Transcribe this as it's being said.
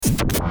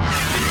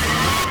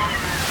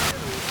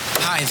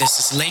Hi, this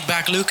is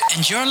Laidback Luke,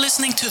 and you're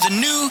listening to the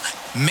new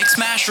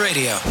Mixmash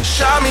Radio.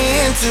 Shot me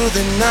into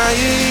the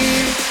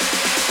night.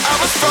 I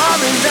was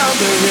falling down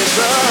the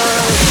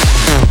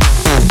river.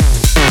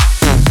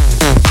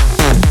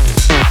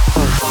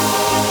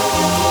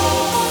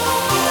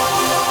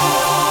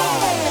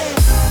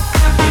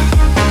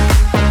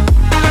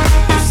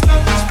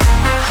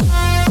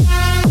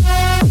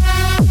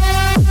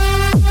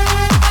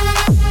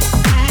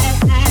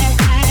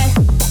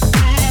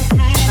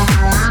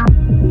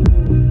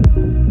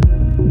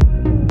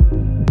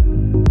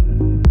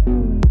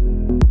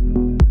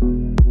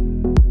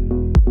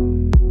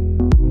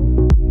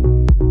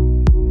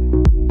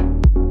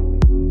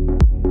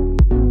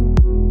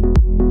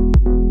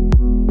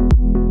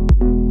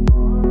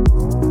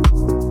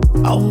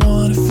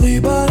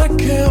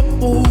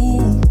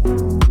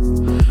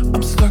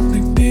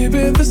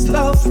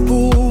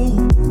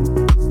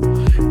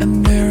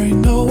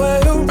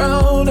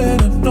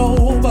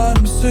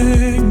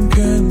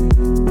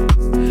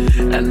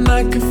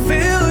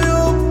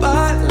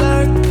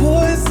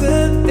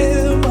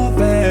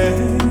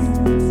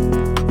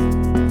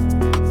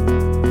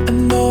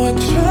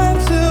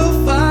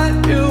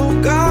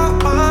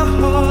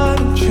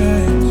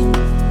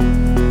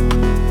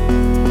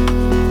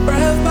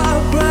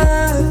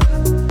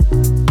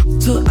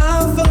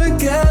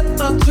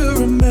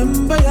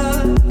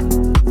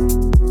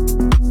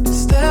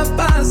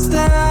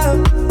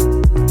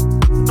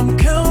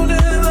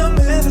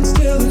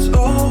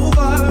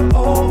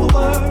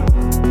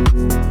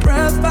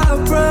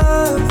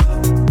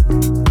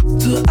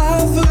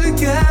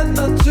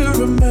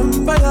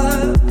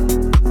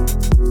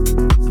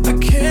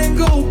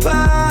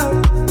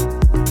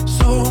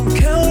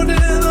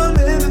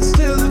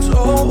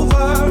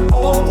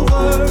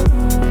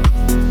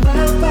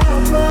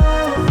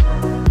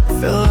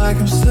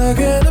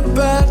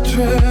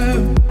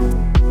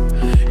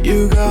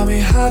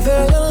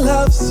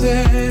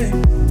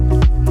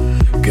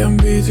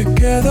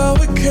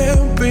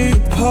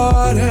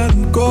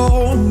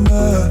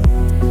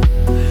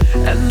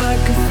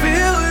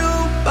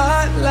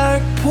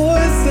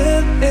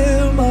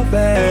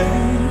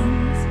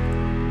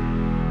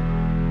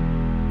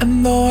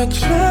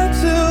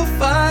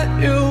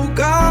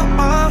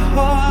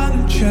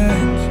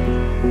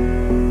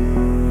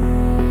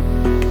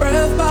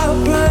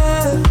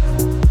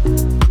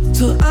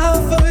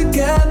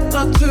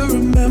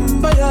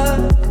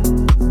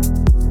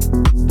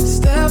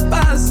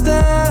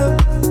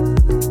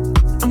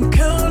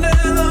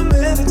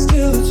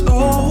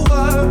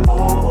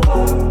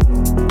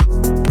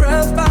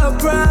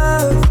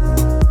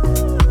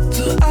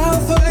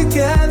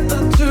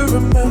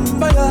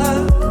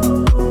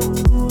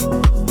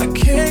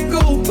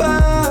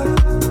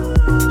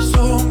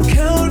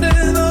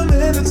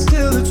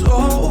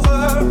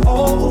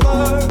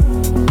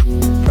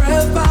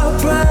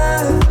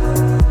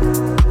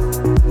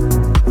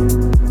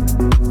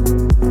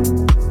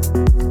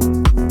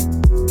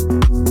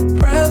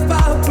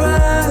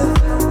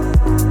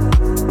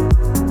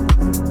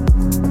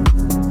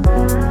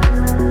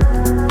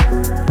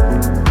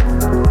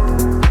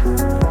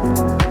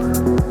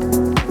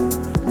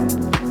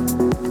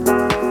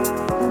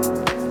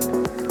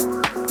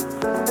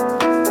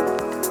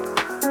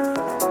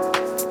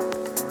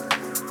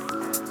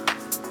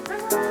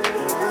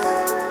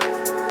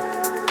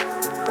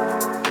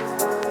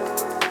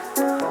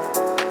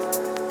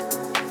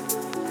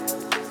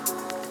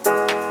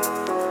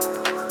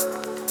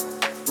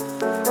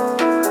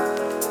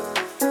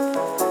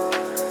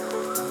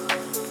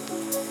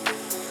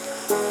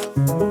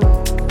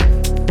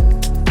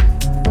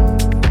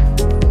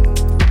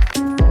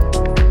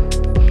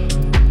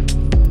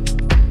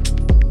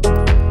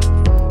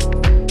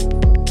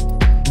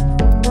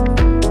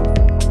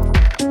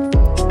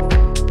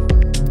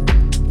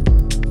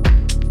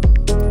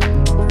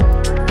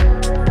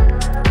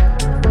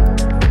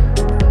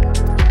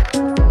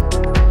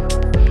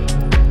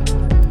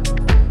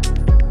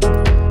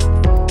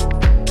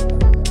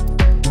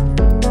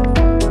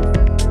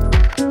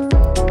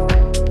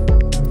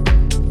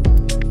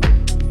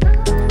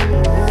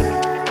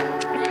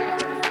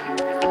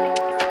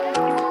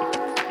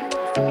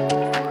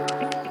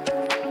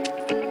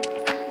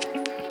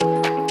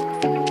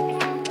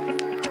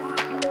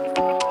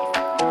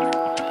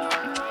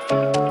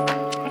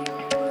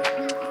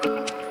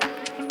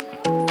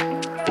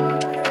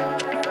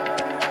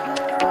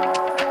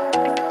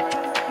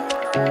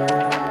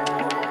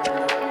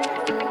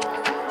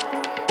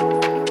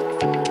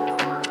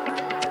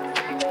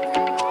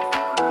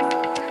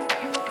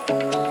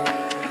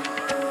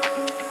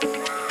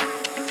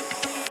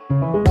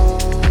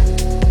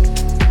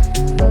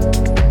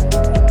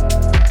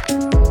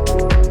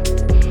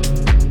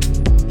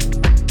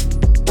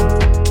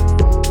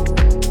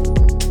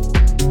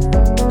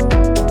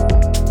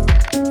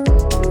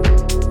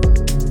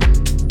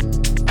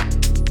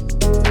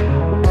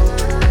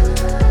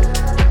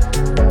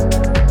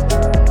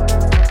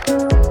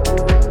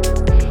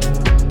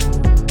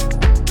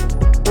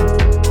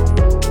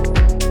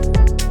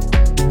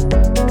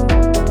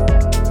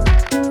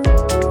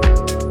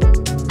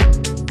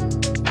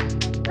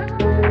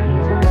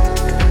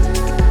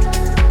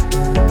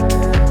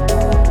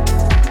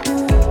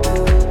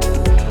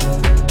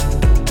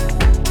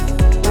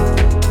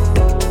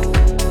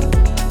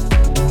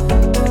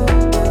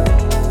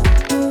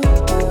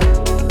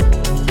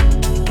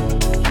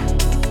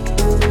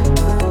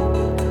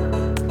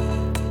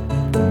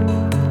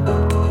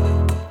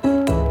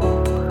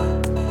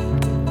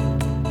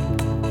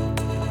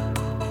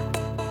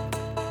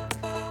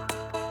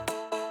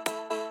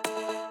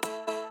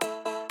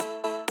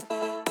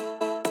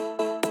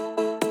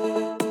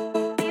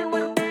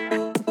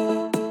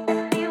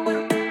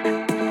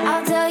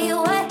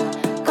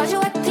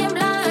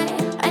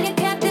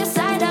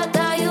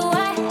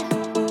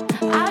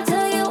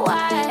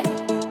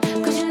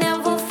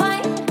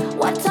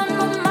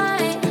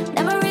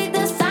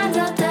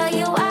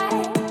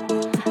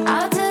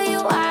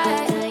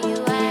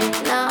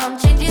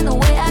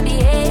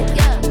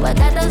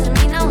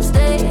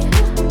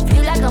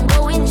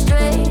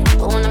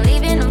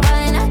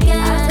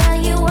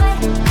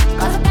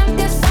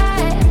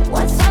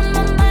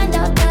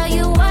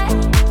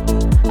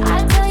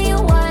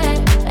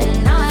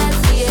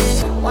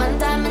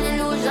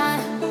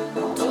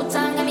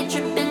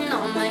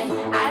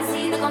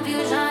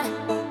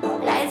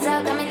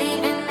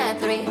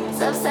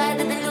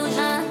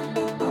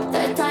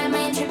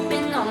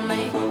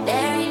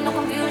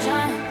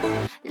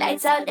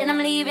 Lights out and I'm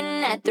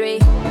leaving at 3.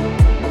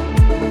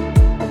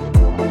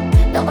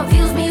 Don't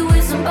confuse me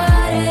with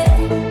somebody.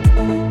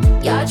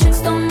 Y'all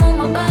tricks don't move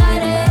my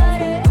body.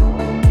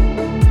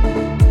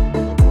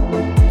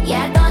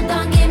 Yeah,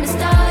 don't get me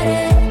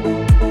started.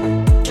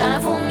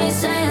 Tryna fool me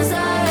saying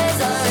sorry,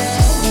 sorry.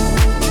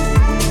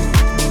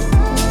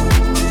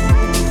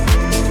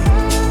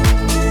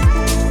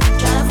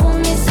 Tryna fool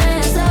me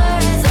saying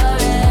sorry,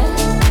 sorry.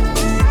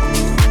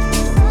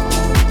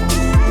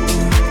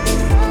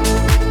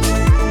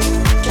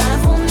 Tryna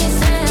fool me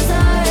saying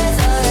sorry,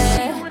 sorry.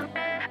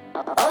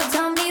 Oh,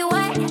 tell me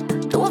why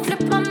do I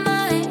flip my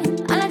mind?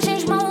 I done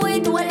change my way,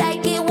 do I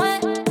like it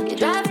when you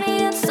drive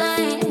me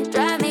insane,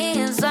 drive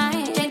me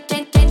insane.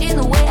 Changing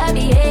the way I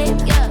behave,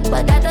 yeah,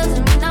 but that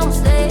doesn't mean I will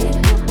stay.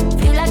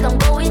 Feel like I'm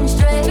going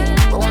straight,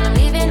 but when I'm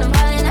leaving, I'm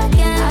falling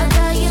again. I'll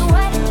tell you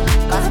what,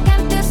 cause I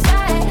can't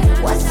decide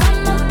what's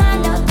on my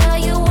mind. I'll tell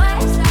you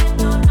what,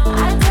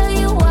 I'll tell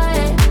you what,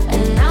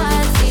 and now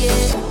I see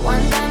it.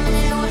 One time an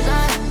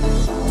illusion,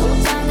 2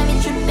 times got me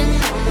tripping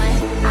on me.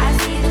 I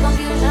see the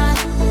confusion.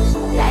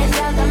 Lights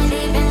out, got me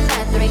leaving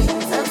at 3.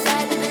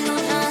 Subside the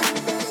delusion.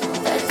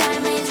 3rd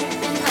time ain't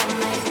tripping on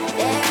me.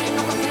 There ain't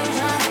no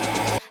confusion.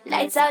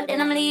 Lights out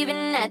and I'm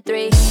leaving at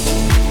 3.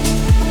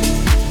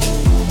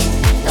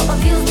 Don't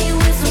confuse me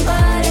with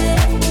somebody.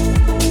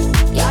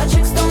 Y'all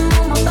tricks don't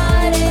move my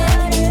body.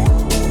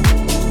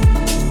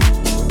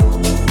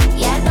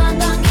 Yeah, don't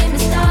get me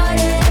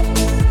started.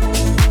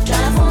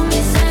 Tryna fool me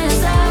saying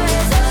sorry,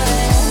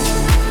 sorry.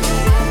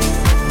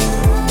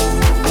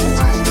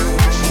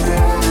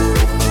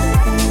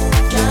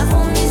 Tryna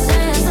fool me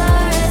saying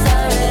sorry,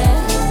 sorry.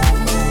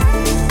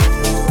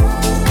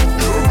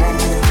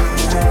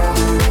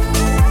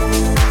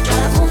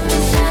 Tryna fool me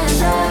saying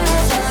sorry,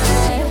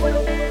 sorry.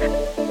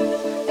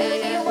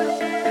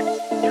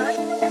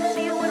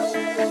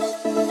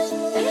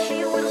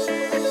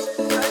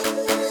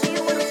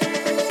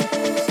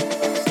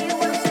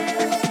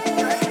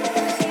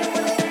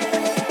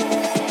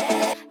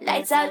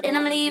 Lights out and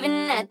I'm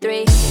leaving at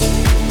 3.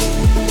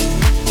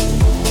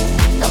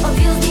 Don't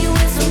confuse me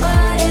with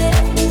somebody.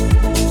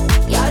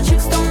 Y'all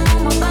tricks don't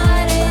move my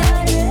body.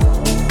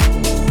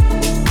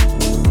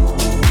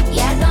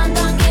 Yeah,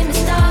 don't get me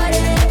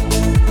started.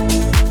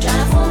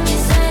 Tryna fool me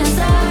saying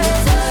sorry,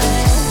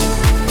 sorry.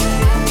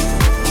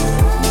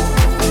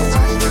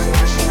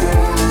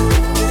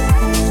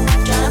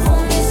 Tryna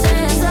fool me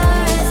saying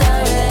sorry,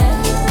 sorry.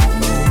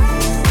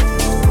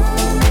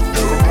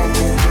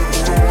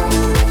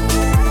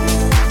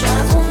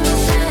 Tryna fool me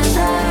saying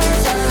sorry,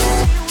 sorry.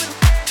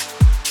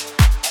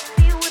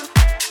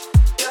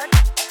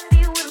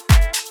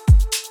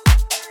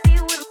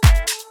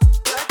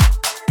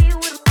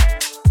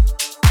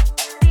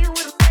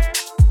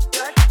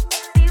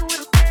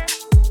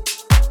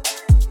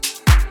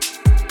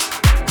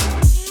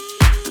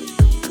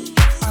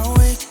 I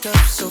wake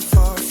up so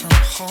far from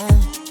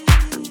home,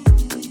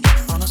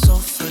 on a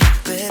sofa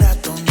that I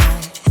don't know.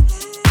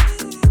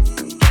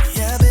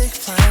 Yeah, big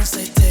plans,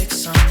 they take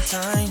some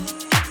time.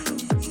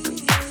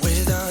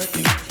 Without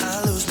you,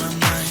 I lose my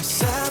mind.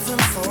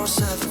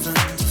 747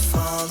 to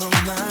follow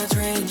my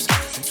dreams,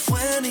 and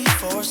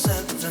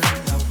 24/7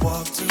 I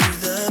walk to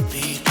the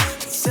beat.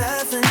 And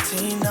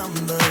 17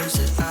 numbers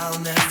that I'll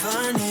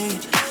never need.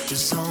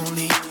 There's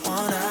only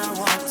one I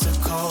want to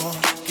call.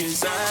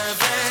 'Cause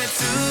I've had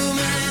too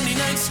many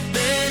nights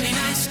in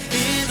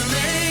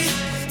LA.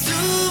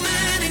 Too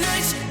many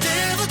nights,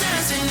 devil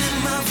dancing in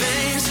my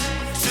veins.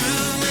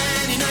 Too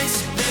many nights,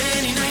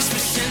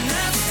 wishing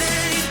I'd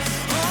stay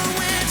home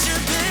with you,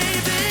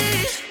 baby.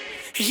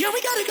 Yeah, we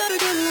gotta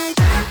get like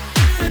that.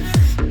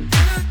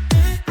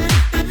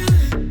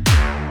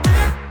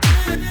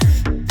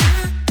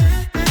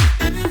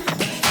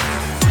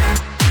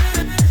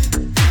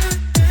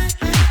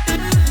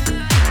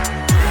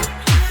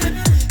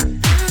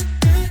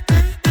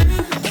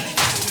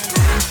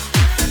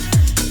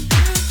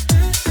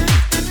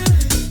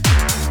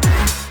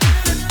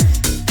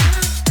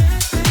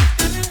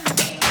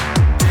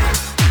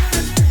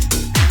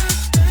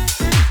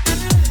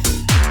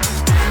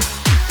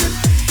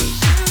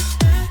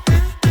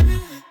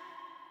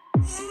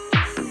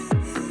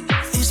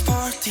 These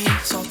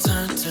parties all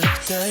turn to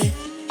day.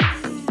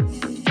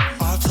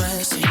 Our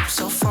plans seem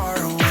so far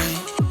away.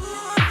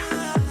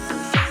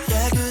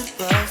 Yeah, good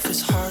love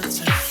is hard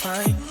to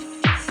find.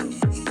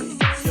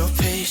 You're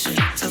patient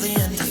till the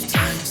end of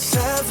time.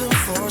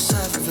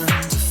 747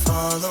 to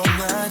follow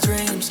my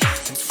dreams,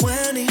 and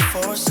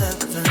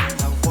 24/7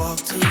 I walk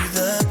to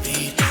the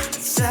beat.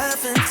 And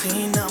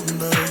 17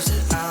 numbers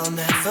that I'll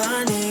never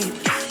need.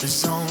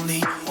 There's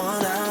only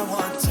one I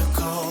want to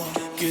call.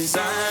 'Cause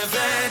I've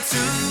had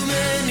too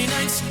many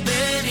nights in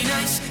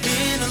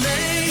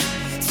LA.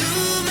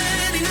 Too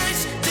many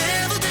nights,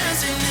 devil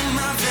dancing in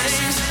my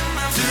veins.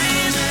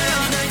 Too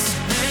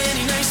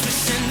many nights,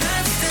 wishing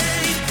I'd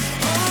stay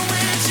home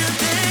with you,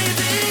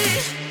 baby.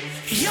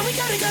 Yeah, we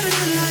gotta get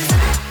like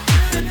that.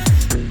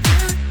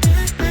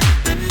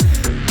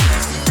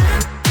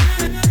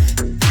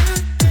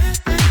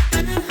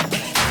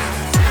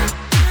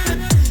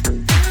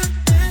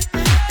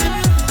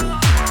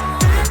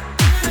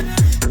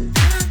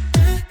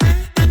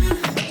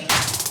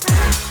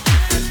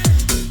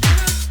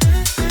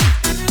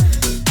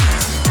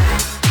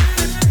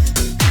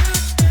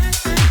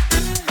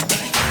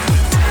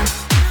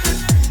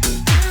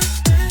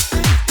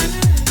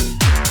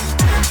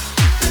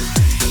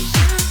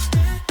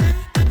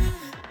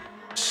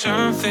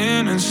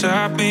 Something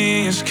inside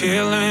me is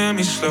killing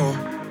me slow.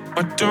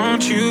 Why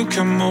don't you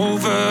come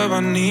over? I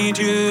need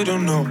you to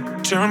know.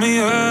 Turn me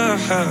up,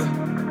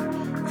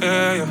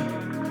 yeah,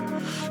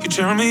 yeah. You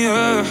turn me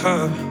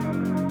up,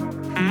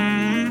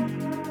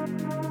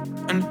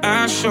 and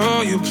I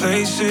show you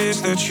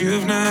places that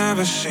you've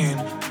never seen.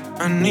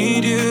 I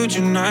need you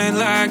tonight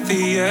like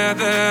the air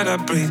that I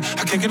breathe.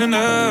 I can't get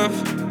enough,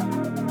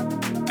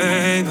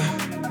 baby,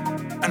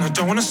 and I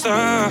don't wanna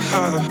stop.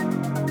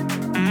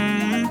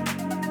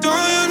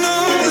 Don't you know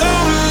I'm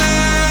lonely?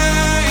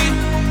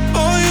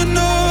 Oh, you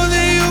know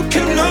that you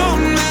can know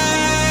me.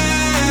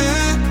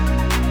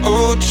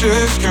 Oh,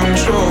 just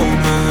control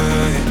me.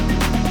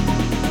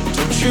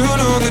 Don't you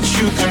know that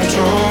you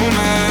control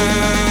me?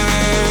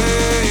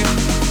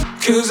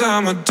 'Cause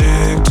I'm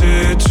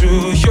addicted to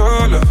your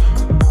love,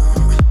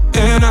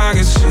 and I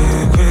get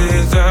sick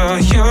without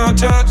your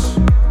touch.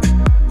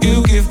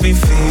 You give me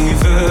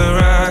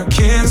fever, I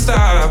can't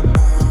stop.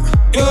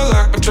 You're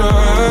like a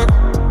drug,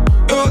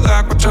 you're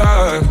like my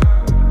drug.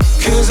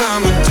 'Cause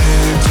I'm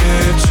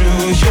addicted to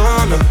your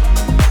love,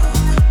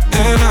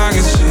 and I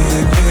get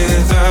sick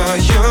without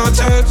your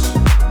touch.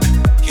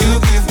 You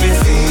give me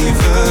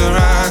fever,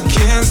 I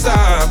can't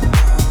stop.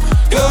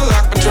 You're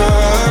like my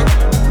drug,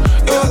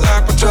 you're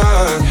like my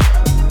drug.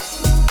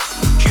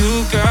 You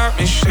got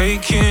me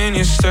shaking,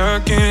 you're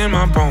stuck in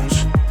my bones.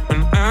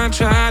 And I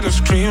try to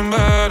scream,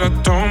 but I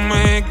don't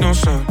make no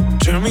sound.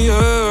 Turn me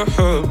up,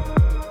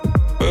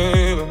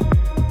 baby.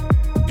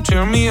 You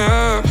turn me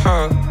up,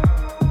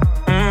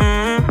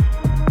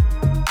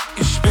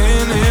 You're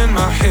spinning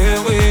my head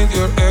with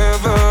your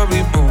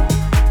every move.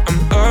 I'm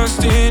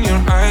lost in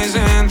your eyes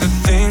and the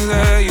things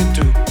that you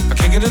do. I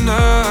can't get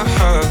enough,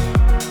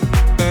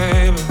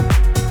 baby,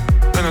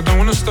 and I don't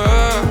wanna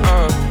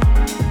stop.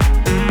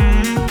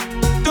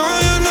 Don't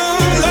you know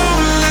I'm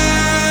lonely?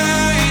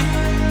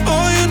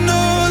 Oh, you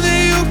know that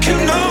you can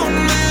know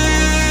me.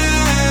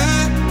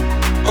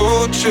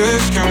 Oh,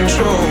 just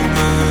control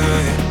me.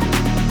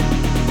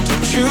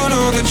 Don't you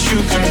know that you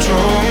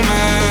control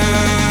me?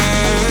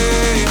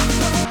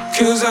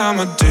 'Cause I'm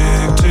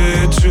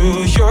addicted to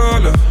your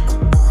love,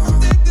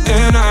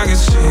 and I get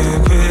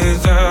sick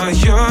without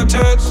your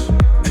touch.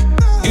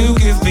 You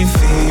give me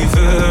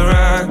fever,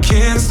 I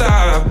can't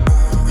stop.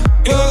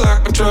 You're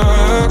like a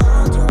drug,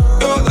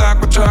 you're like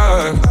a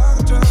drug.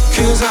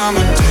 'Cause I'm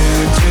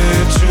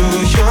addicted to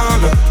your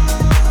love,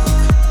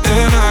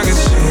 and I get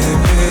sick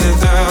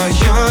without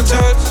your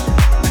touch.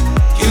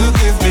 You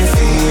give me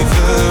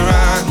fever,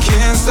 I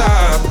can't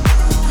stop.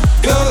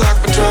 You're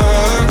like a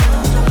drug,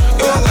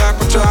 you're like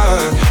a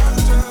drug.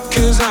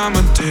 'Cause I'm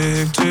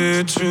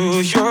addicted to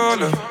your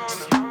love.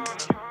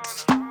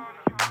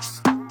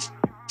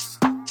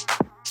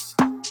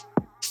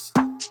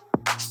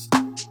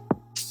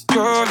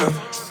 Your love.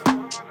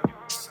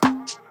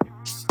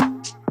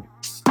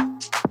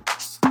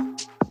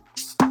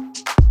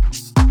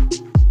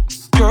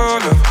 Your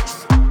love.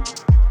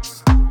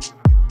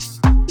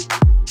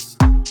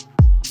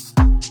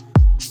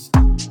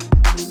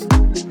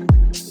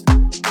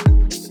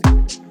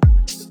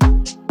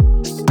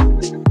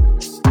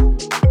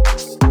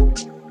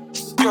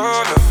 Your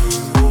love.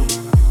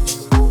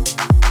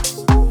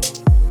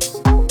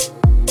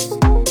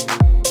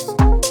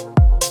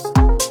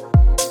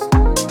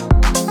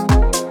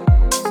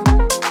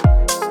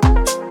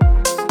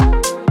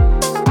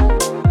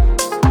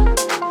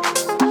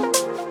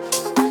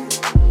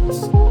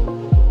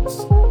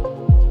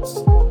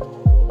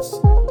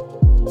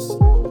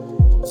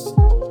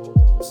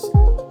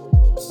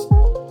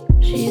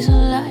 She's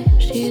alive,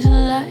 she's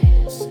alive.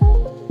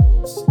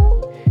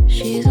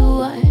 She's a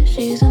wife,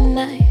 she's a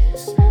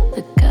knife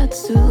that cuts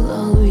through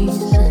all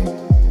reason.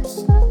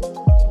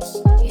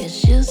 Yeah,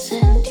 she'll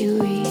send you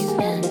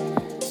even.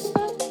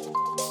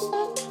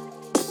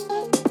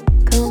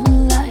 Come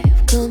alive,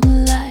 come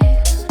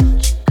alive.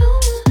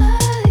 Come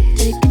alive.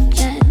 Take a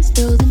chance,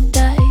 throw the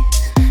dice,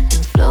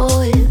 and flow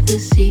with the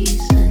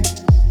seasons.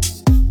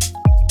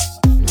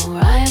 No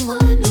rhyme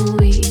or no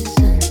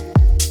reason.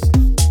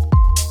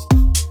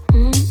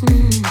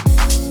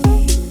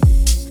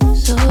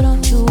 So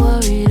don't you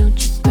worry, don't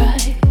you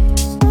cry.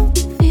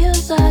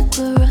 Feels like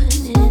we're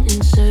running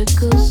in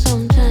circles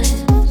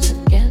sometimes. I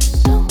guess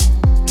so,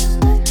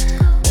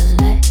 but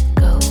let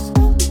go,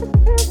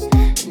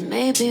 and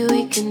maybe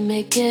we can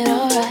make it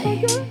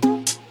alright.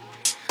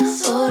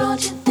 So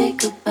don't you think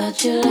about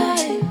your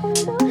life.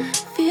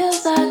 Feels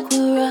like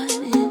we're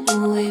running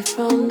away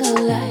from the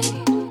light.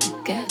 I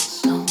guess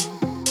so,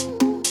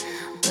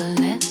 but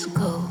let's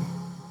go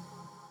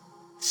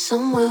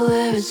somewhere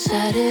where it's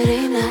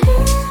Saturday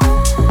night.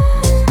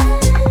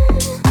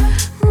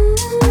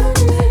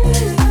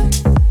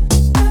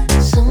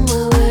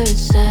 Somewhere where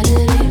it's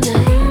Saturday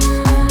night.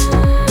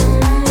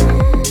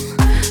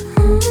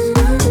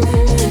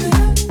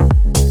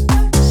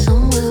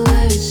 Somewhere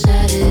where it's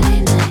Saturday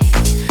night.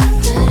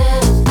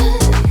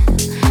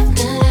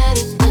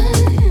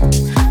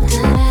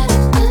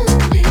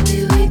 Maybe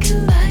we can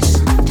buy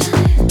some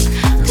time.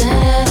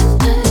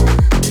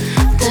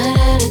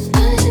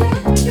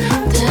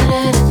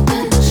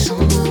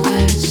 Somewhere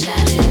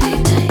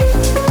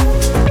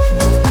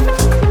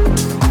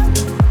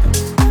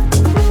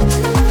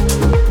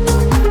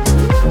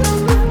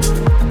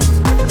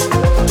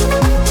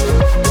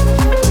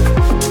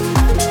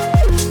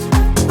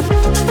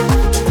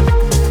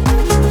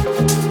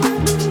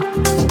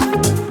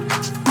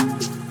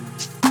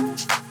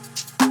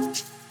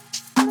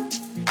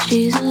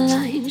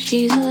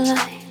she's a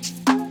light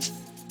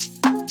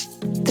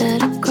that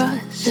I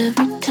cross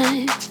every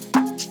time.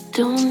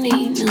 Don't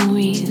need no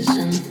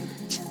reason.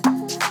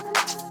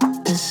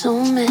 There's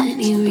so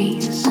many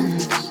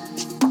reasons.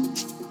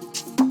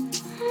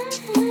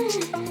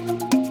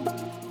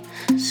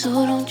 So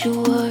don't you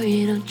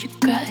worry, don't you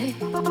cry.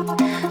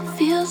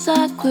 Feels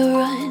like we're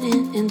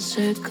running in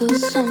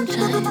circles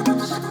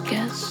sometimes.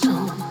 Guess so,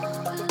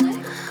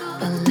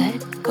 but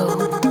let go.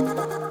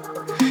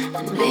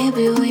 And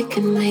maybe we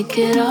can make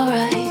it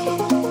alright.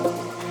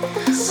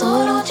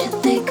 So don't you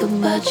think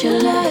about your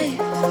life.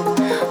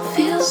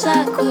 Feels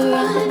like we're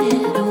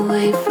running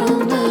away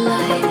from the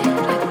light.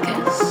 I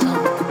guess so,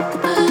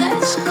 but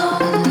let's go,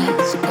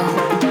 let's go.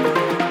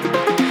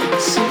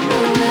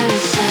 Somewhere where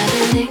it's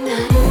Saturday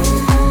night.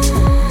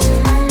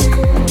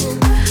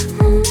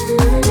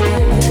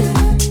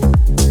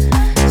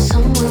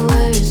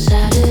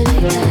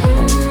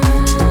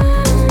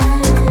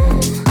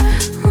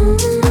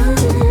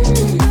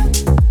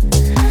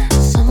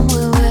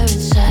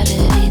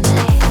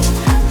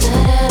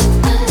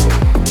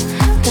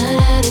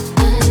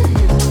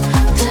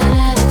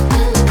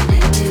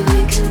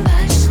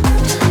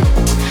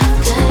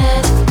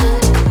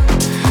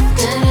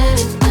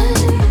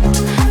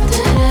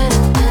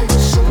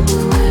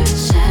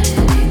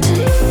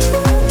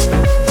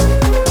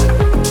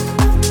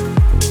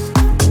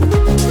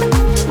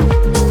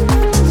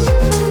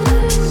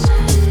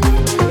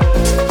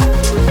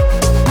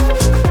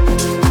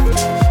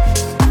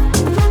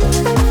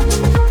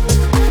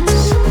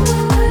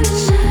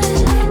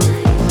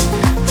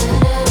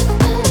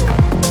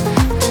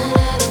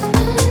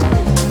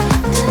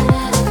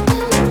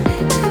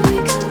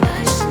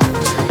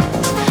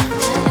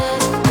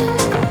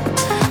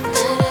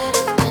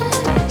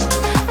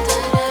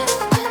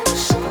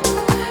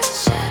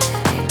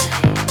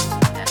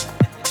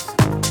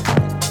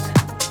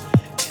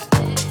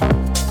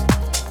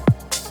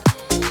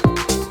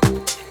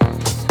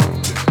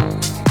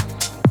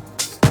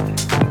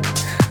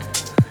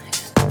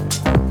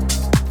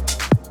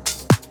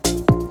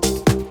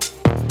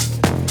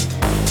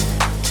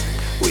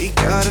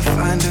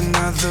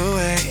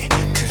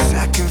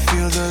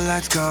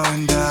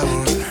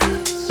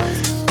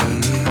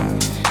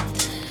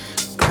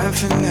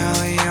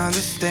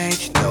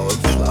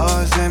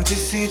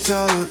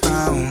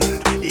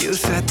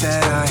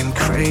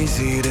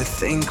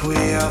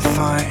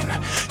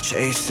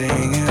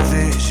 Chasing a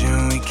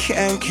vision we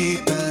can't keep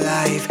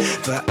alive.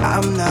 But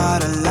I'm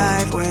not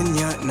alive when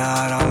you're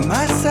not on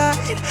my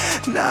side.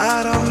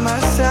 Not on my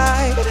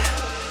side.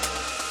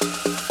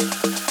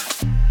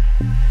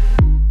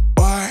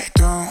 Why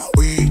don't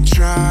we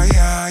try?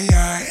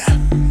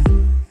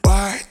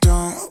 Why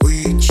don't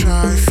we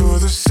try for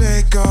the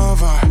sake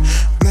of our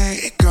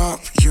make up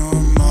your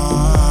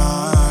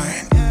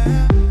mind?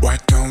 Why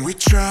don't we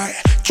try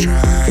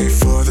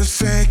for the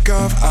sake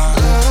of our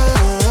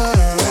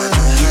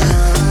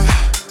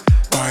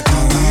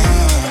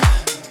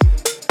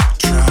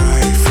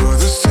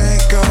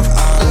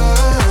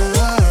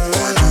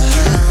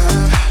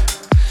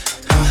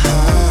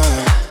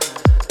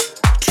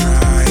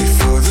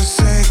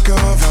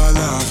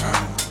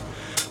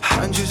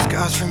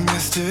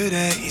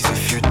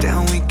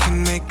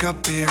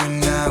up here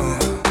and now.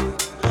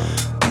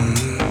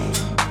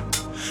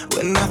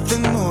 We're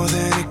nothing more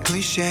than a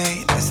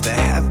cliche. That's the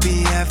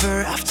happy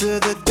ever after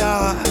the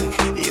dark.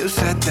 You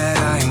said that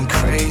I'm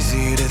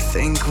crazy to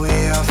think we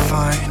are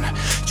fine.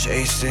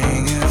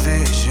 Chasing a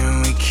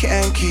vision we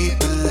can't keep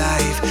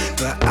alive.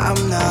 But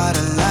I'm not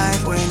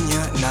alive when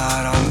you're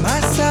not on my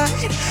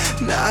side.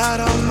 Not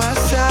on my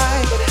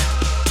side.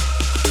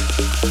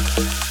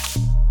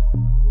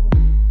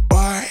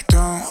 Why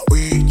don't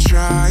we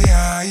try?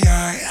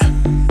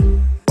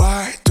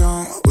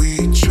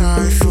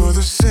 For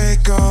the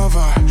sake of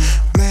our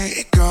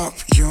make up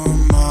your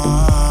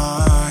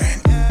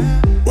mind.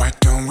 Why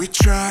don't we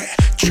try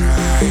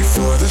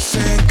for the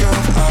sake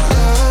of our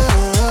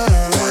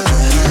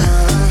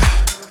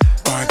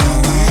why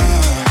don't we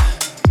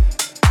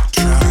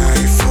try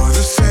for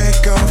the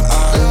sake of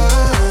our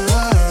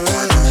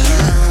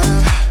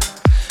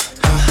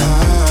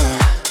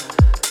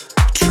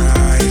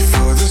try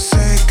for the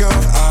sake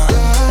of our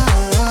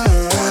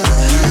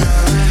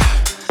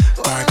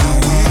why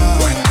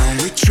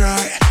don't we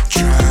try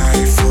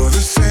for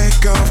the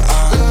sake of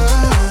our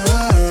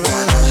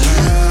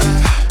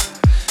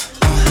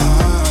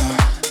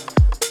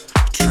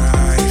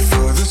try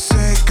for the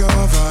sake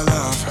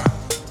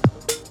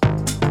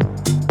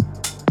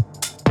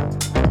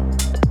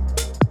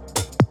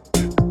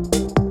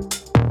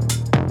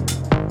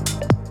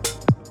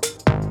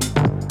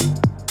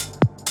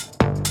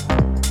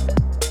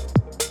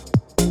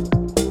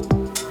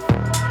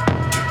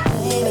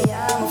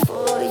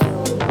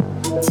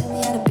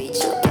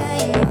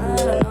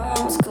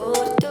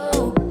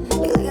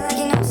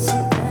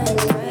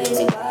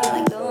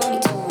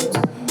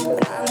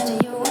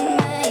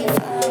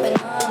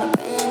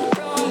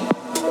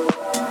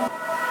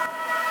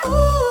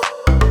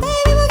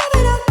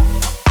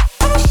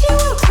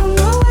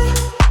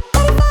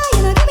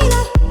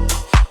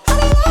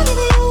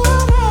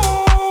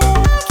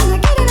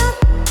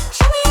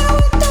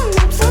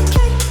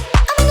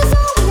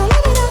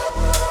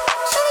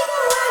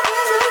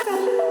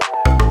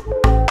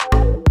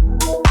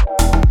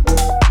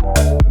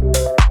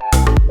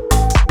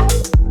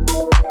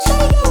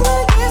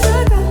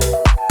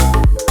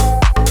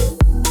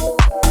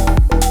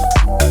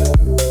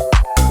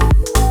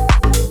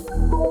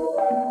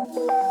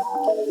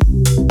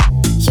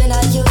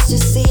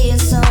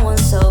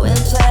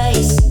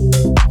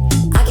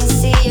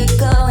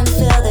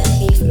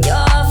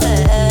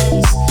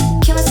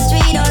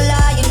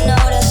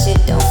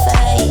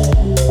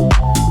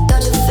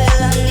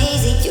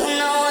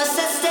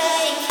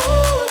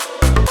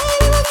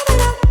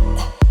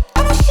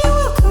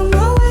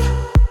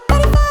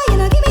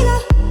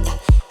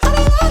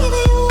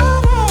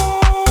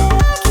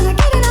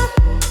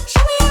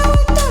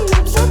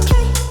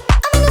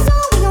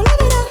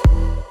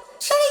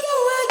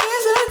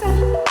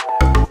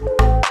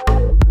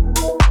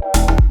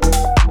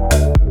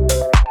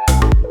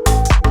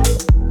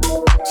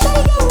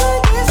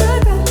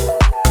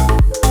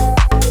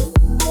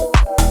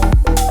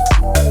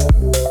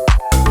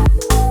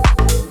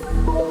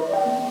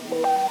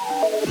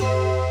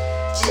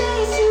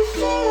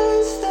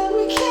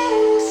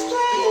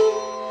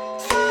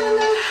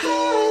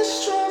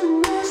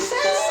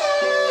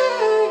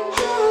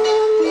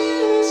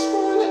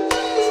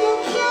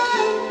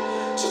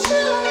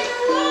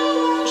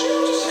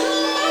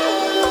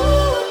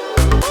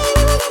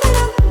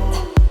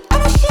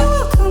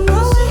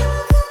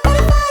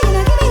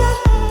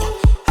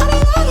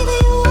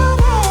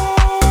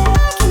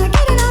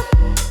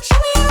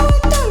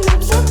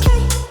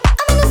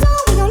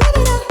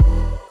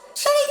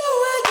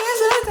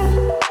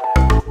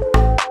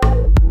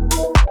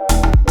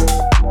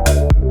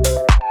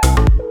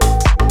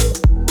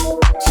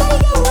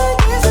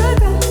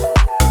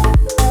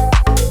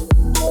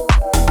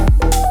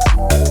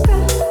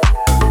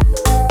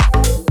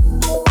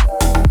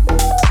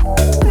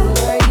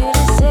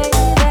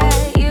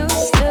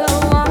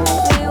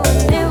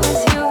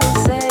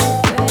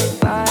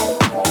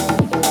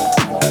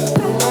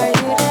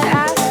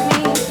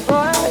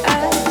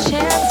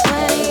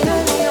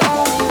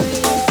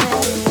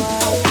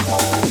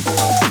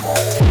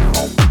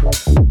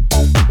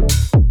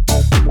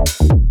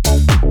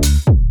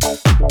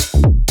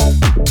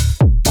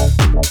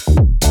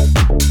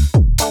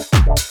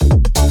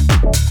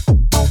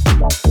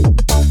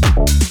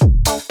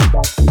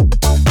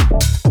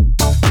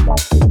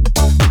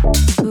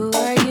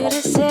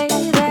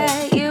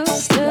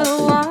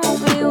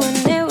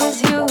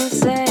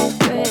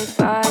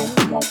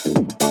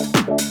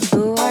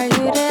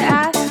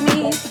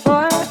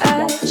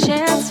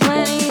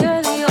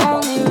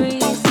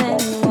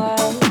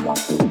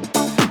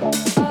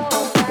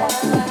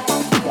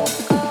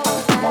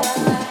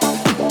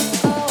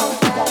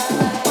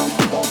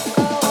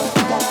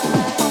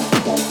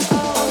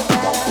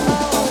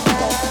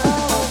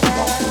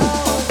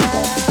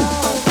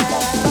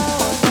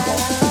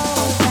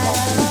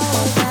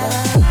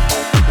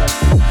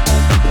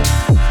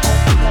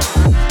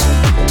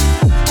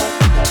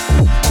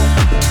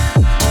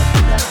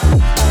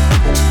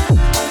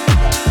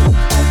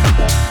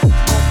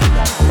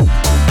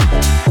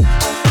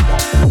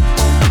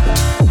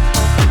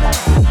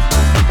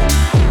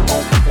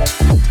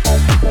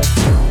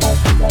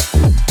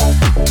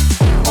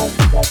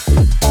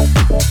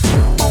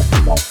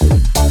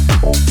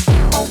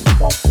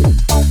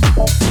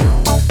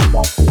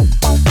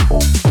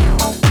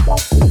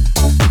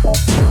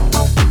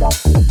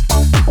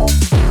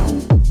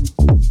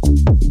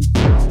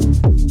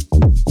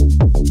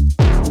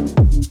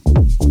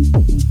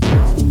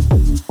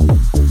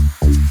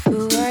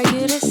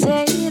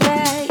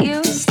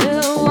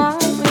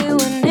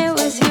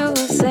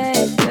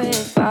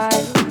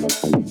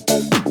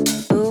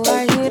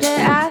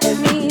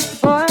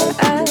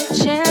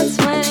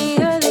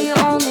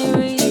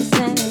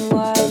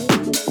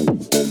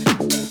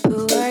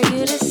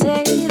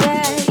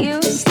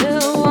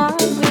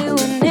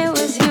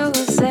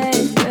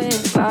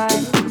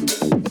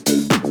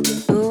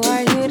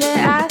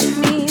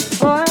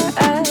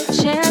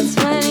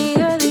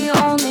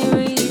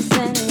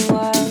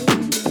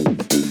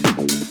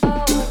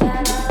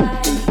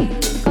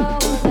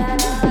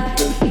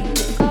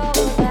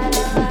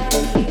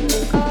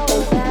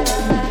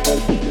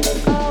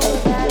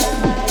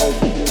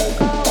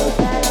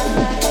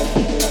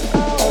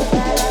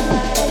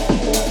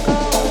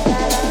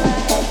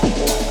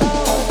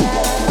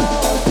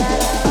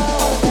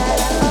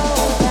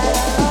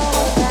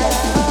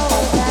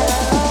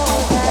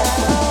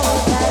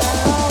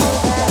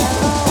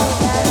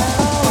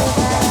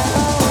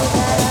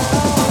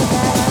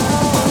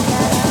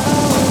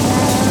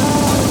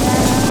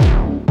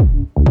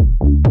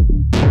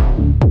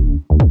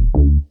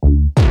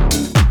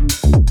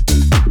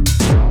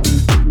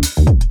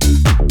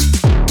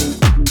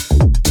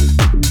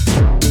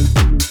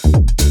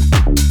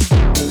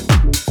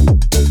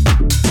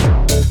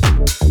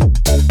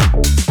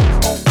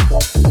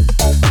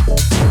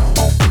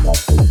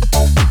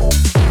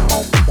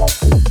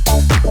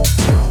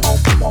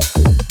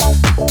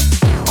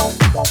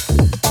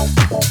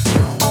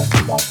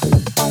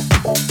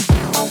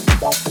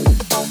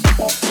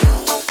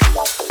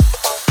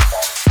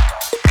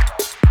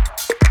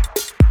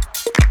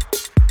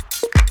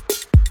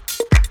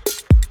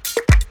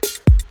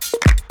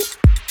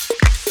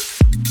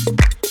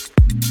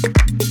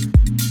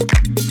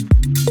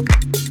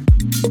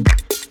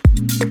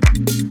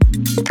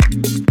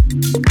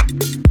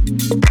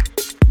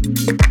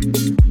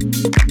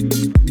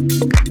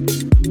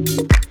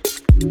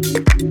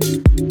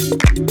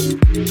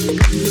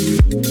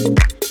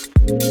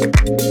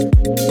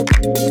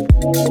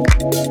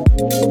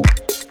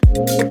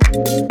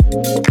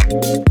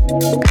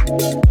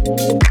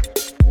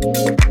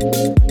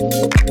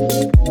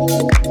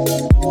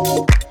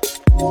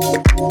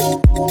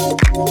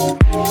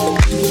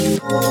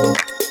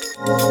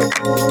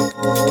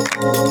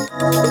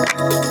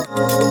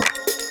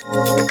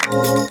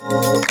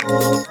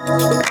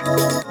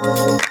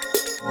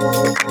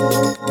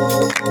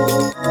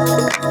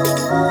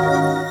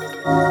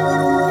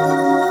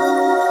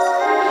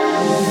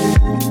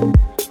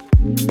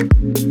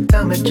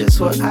Tell me just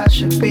what I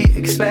should be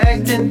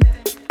expecting.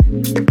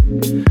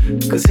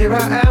 'Cause here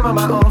I am on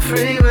my own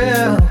free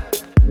will.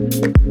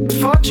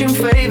 Fortune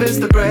favors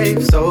the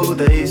brave, so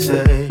they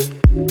say.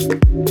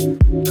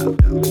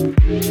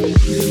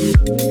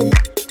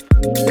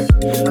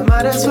 I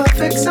might as well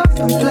fix up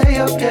and play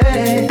your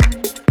game.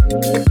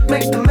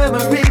 Make the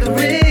memory the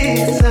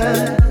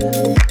reason.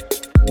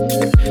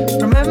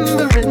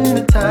 Remembering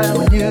the time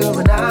when you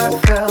and I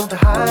fell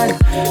behind.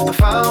 I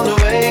found a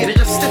way to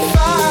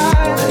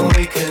justify, and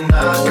we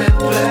cannot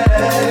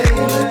replay.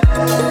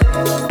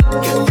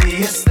 Get the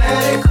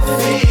aesthetic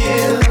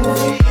feel.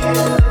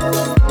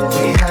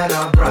 We had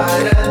our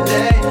brighter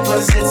day.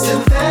 Was it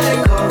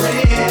synthetic or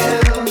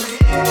real?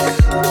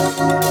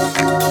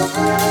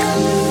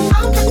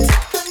 I'll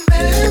protect the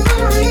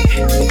memory.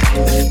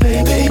 If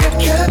baby you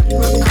can't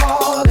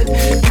recall it,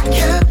 you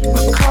can't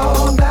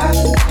recall that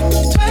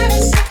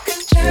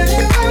 22nd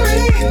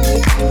January.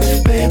 If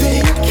baby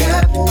you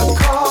can't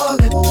recall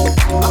it,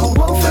 I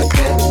won't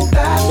forget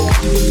that.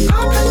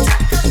 I'll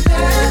protect the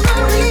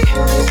memory.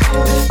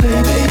 If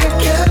baby you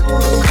can't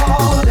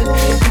recall it,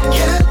 you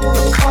can't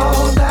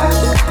recall that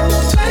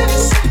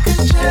 22nd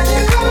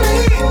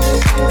January.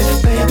 If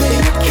baby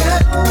you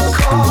can't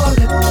recall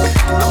it,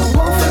 I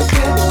won't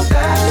forget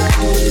that.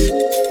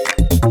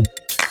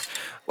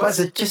 Was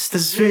it just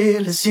as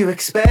real as you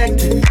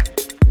expected?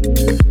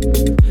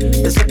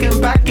 Just looking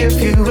back,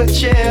 if you were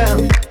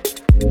chill,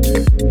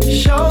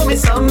 show me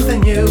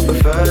something you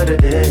prefer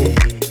today.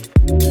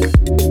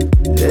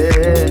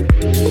 Yeah.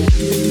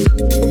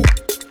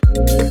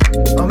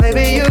 Or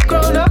maybe you've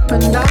grown up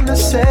and I'm the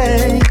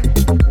same.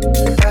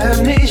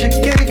 Amnesia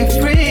gave you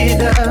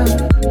freedom.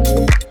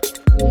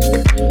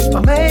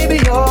 Or maybe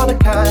you're the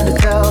kind that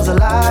tells a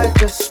lie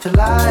just to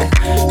lie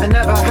and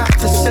never have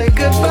to say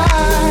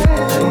goodbye.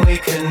 And we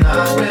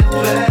cannot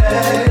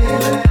replay.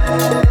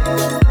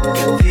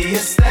 Get the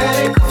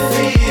aesthetic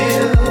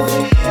feel.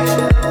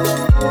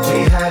 We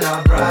had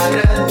our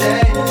brighter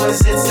day. Was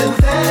it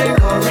synthetic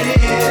or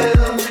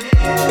real?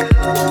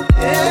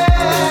 Yeah.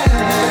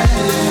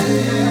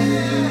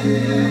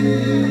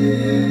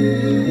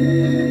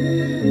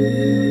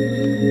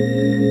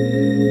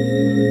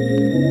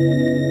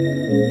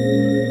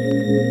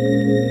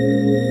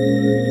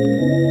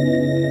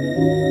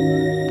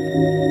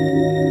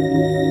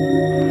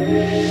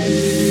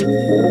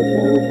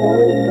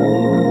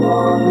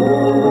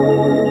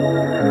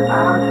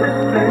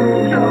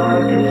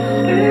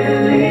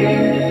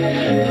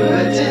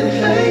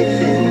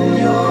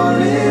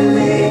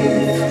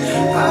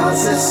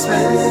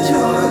 Suspend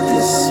your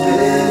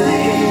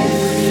disbelief.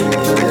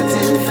 Put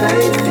in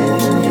faith in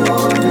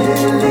your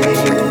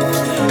relief.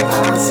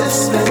 I'll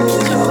suspend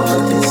your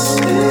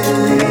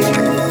disbelief.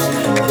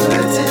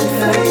 Put in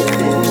faith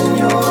in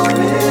your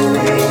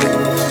relief.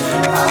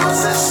 I'll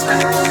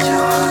suspend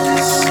your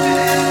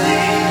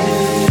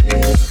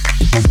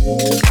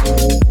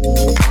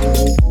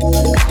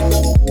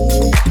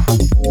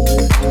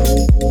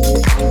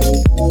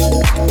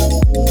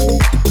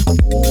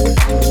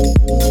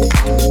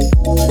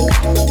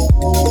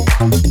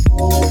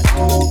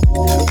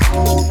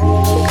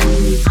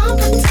I'll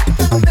protect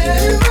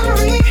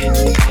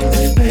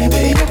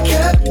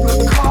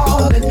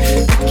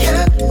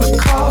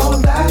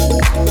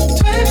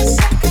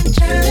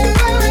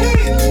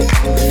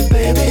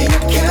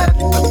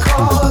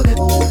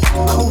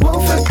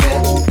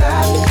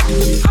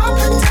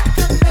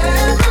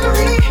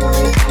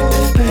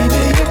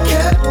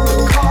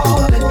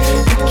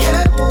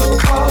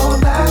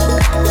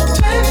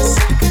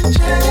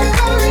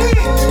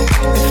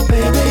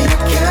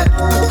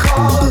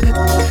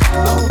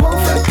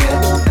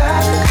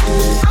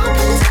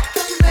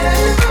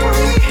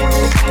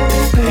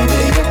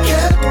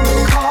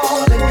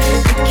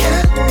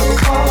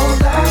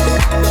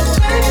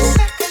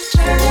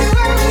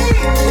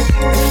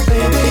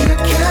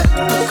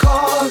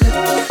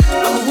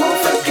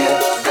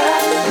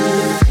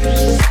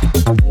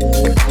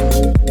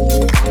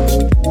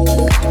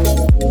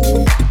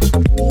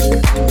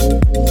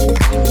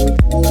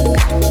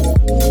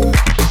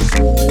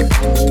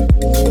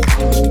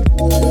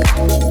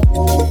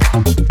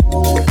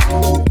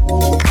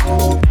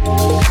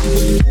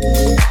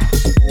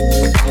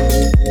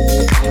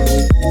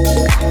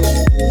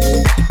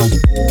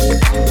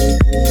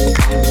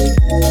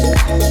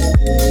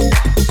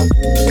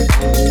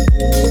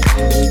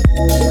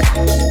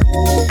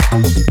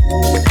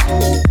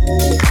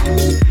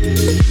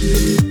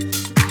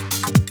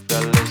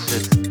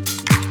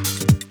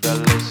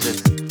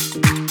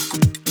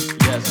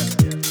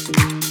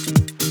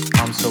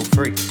so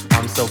free,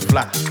 I'm so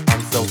fly,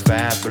 I'm so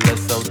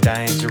fabulous, so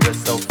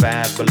dangerous, so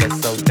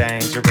fabulous, so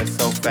dangerous,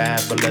 so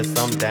fabulous,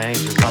 I'm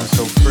dangerous. I'm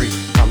so free,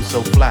 I'm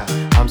so fly,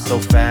 I'm so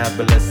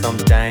fabulous, I'm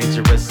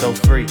dangerous, so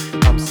free,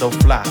 I'm so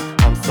fly,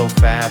 I'm so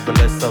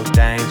fabulous, so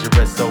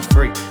dangerous, so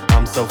free,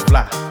 I'm so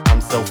fly, I'm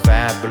so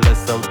fabulous,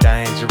 so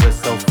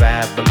dangerous, so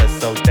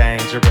fabulous, so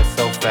dangerous,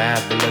 so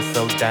fabulous,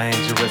 so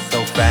dangerous,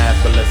 so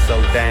fabulous,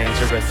 so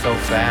dangerous, so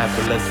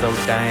fabulous, so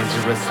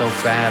dangerous, so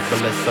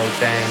fabulous, so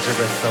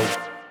dangerous, so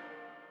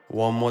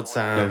one more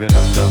time. Look it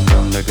up, dum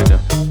dum, look it up.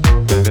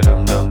 Look it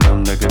up, dum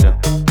dum, look it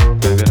up.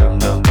 Look it up,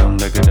 dum dum,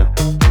 look it up.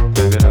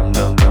 Look it up,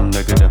 dum dum,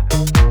 look it up.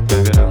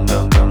 Look it up,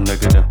 dum dum,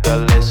 look it up.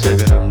 Delicious.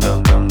 Look it up,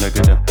 dum dum, look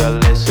it up.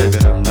 Delicious. Look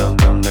it up, dum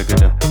dum, look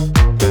it up.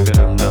 Look it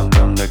up, dum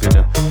dum, look it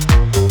up.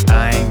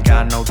 I ain't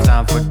got no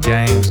time for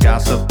games,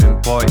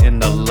 gossiping, pointing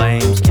the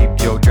lames.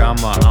 Keep your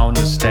drama on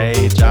the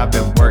stage. I've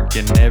been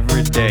working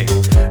every day.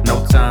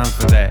 No time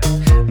for that.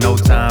 No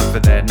time for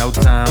that. No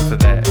time for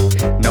that.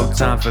 No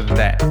time for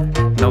that.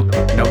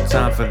 No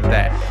time for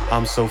that.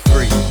 I'm so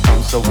free,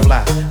 I'm so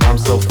fly, I'm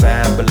so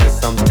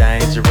fabulous, I'm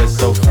dangerous,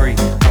 so free,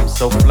 I'm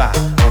so fly,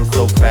 I'm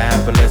so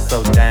fabulous,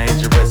 so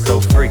dangerous, so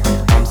free,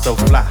 I'm so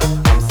fly,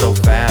 I'm so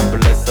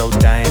fabulous, so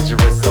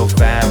dangerous, so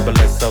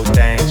fabulous, so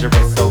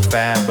dangerous, so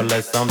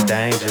fabulous, I'm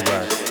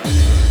dangerous.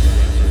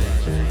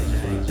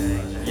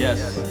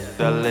 Yes,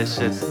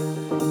 delicious,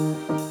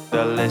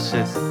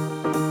 delicious.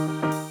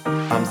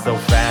 I'm so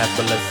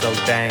fabulous, so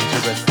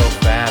dangerous, so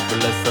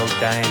fabulous, so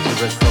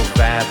dangerous, so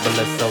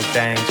fabulous, so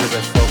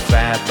dangerous, so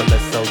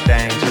fabulous, so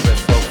dangerous,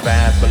 so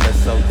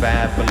fabulous, so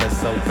fabulous,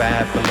 so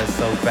fabulous,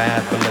 so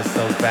fabulous,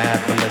 so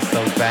fabulous,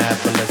 so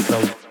fabulous, so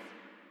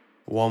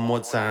one more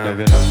time.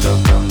 Look it up,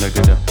 dum dum, look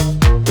it up.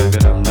 Look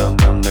it up, dum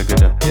dum, look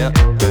it up. Yep.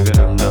 Look it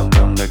up, dum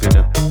dum, look it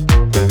up.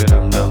 Look it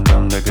up, dum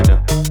dum, look it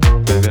up.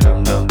 Look it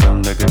up, dum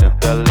dum, look it up.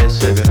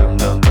 Delicious. Look it up,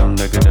 dum dum,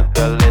 look it up.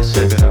 Delicious.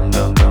 Look it up,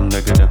 dum dum,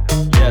 look it up.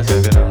 Yes.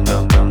 Look it up,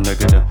 dum dum,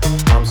 look it up.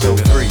 I'm so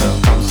free,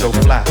 I'm so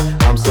fly,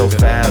 I'm so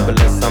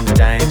fabulous, I'm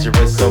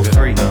dangerous, so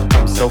free,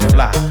 I'm so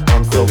fly,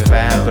 I'm so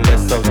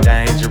fabulous, so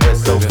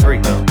dangerous, so free,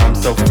 I'm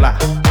so fly,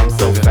 I'm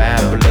so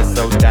fabulous,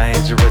 so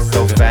dangerous,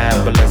 so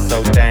fabulous,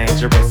 so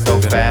dangerous, so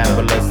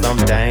fabulous, I'm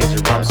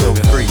dangerous. I'm so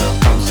free,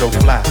 I'm so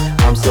fly,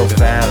 I'm so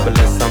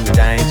fabulous, I'm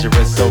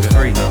dangerous, so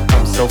free,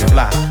 I'm so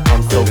fly,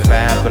 I'm so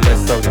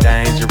fabulous, so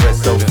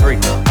dangerous, so free,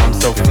 I'm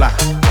so fly,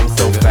 I'm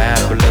so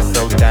fabulous,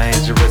 so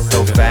dangerous,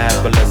 so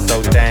fabulous,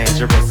 so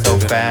dangerous, so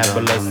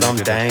fabulous, I'm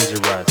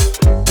dangerous.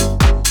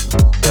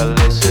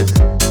 Delicious,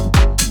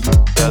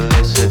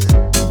 delicious.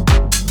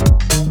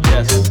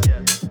 Yes,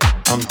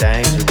 I'm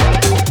dangerous.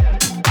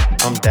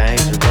 I'm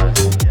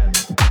dangerous.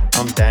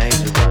 I'm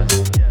dangerous.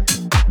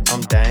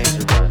 I'm dangerous. I'm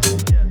dangerous.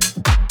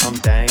 I'm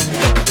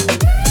dangerous.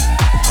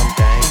 I'm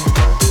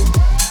dangerous.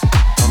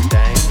 I'm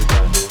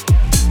dangerous. I'm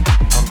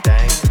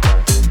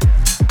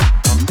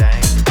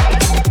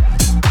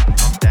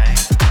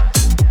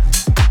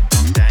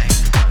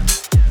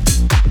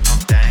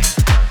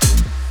dangerous. I'm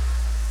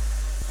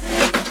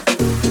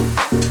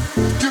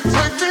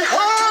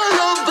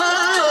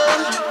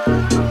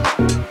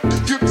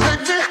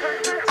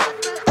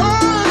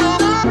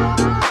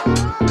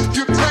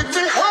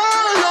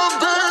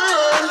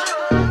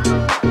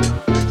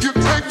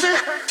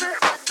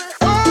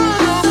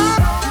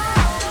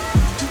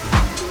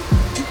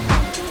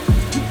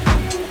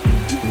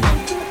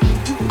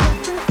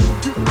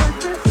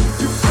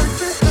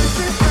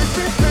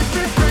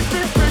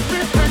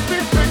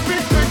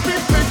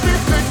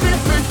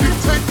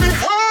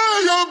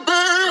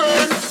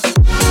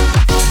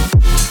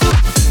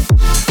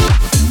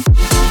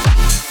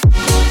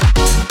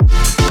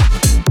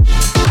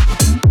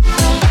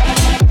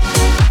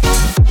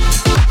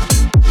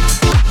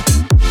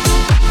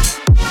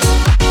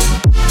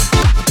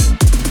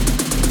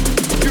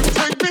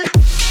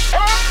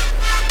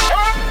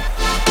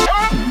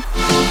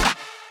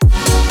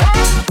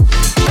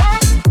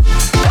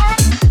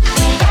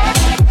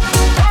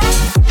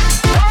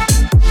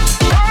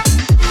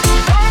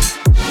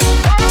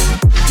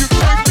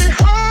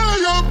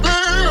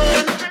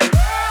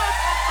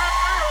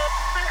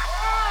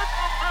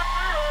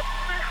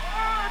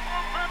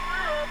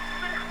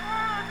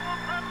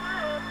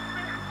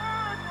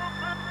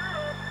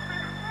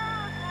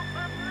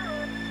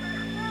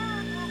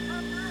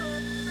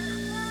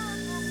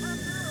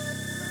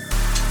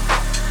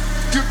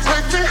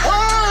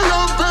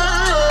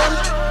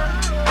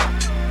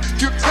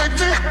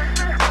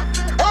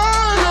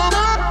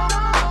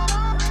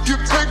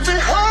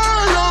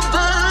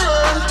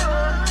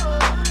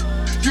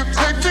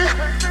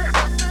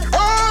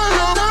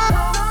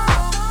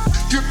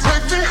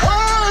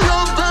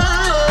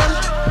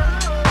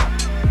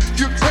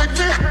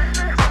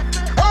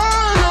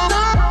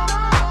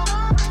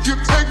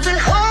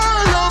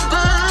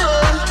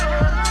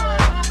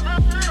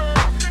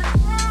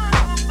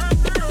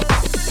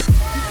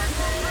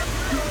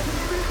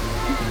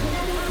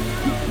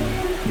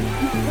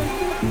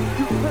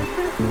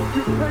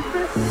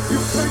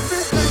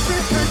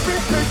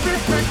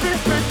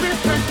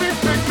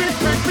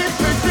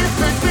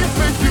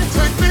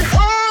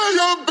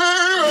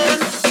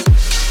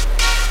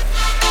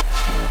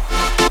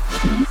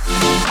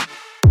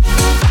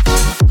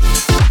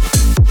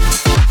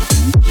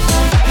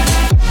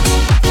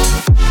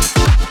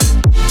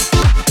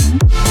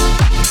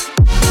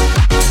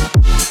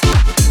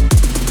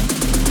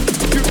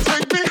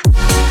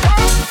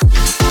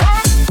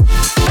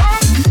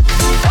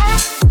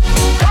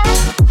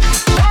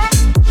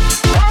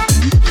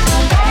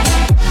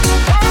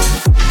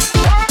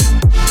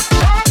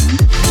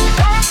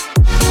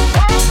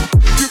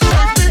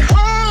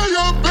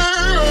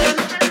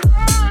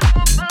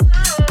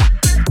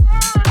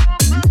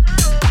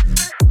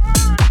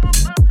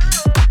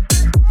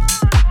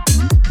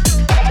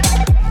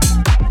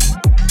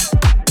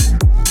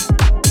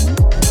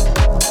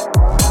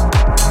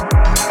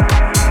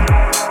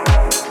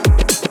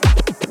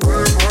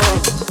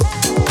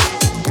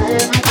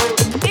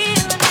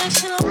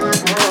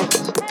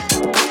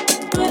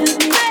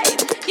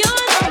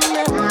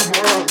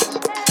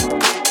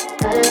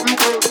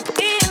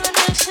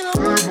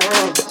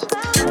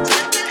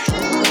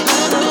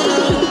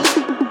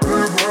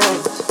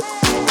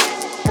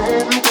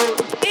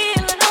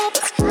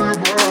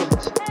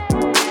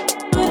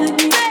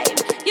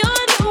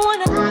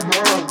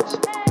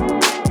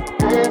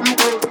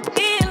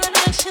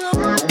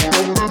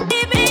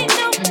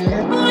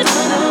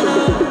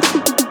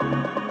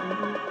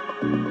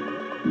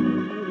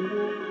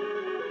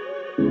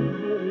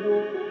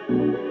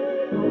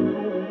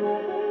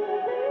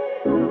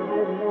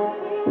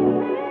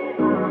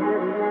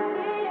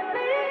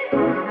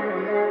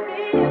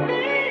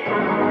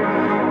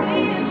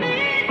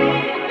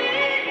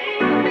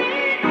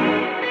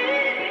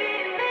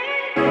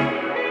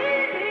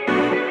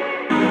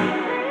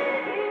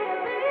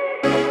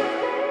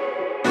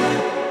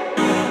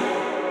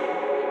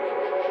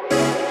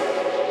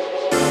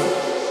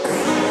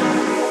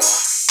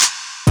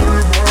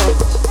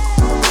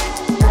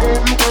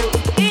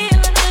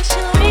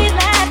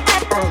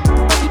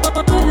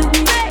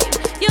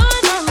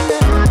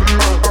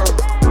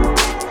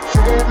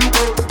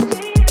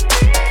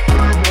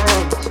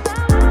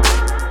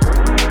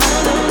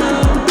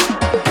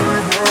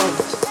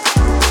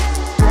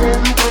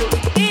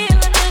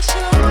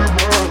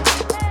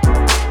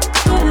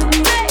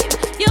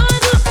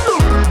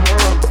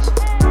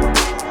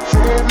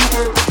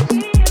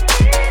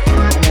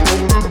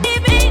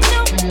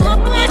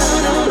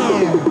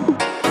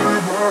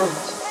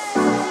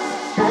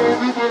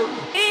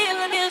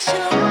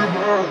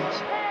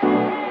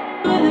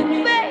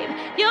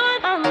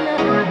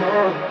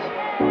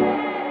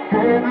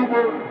I've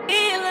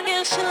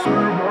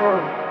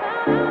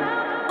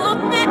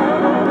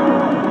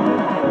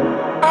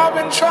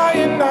been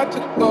trying not to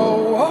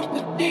go off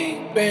the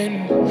deep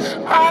end.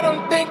 I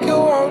don't think you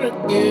wanna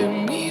give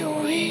me a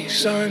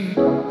reason.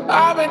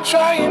 I've been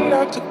trying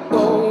not to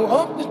go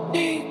off the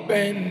deep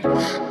end.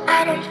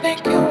 I don't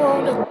think you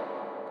wanna.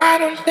 I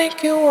don't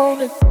think you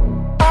wanna.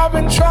 I've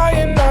been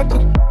trying not to.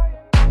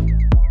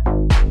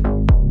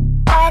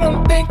 I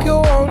don't think you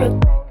wanna.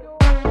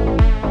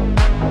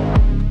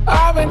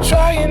 I've been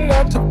trying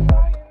not to.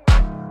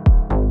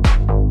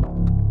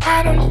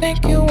 I don't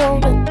think you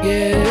wanna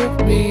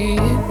give me.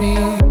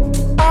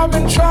 I've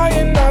been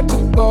trying not to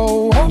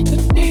go off the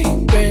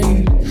deep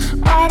end.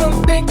 I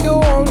don't think you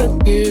wanna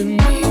give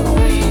me a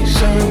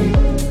reason.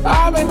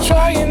 I've been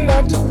trying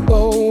not to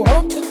go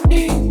off the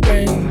deep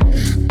end.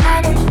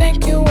 I don't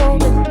think you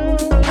wanna.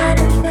 I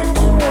don't think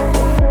you wanna.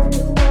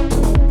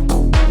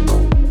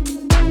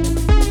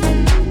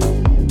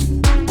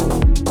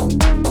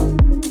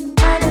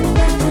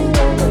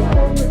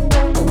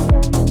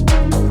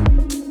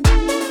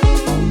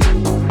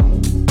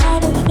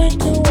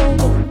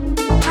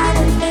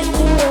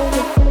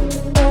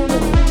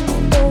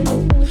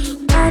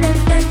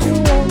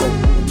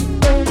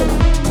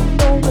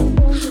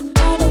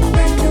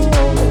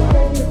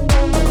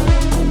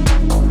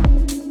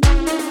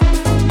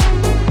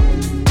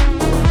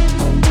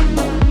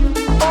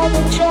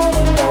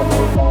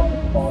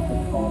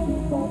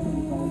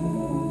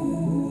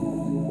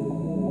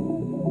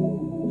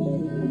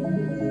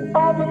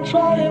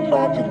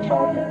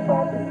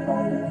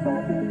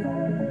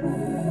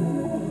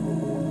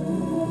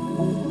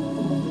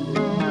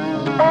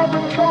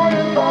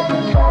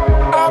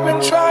 I've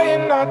been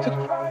trying not to.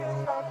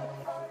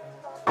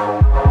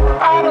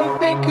 I don't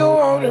think you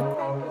wanna.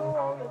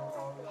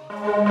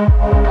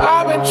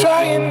 I've been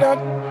trying not.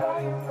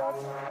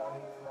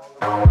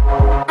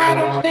 I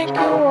don't think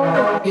you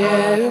wanna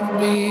give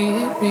me.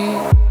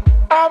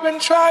 I've been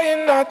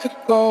trying not to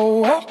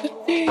go off the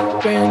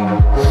deep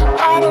end.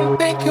 I don't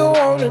think you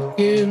wanna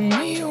give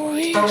me a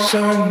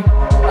reason.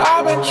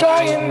 I've been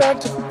trying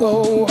not to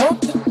go off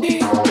the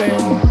deep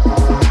end.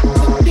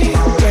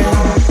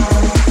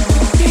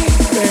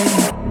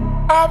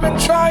 I've been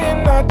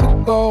trying not to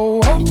go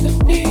off the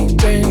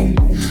deep end.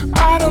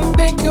 I don't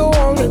think you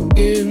wanna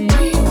give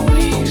me a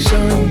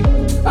reason.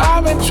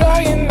 I've been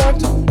trying not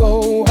to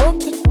go off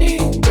the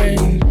deep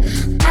end.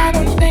 I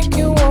don't think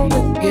you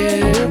wanna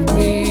give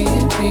me.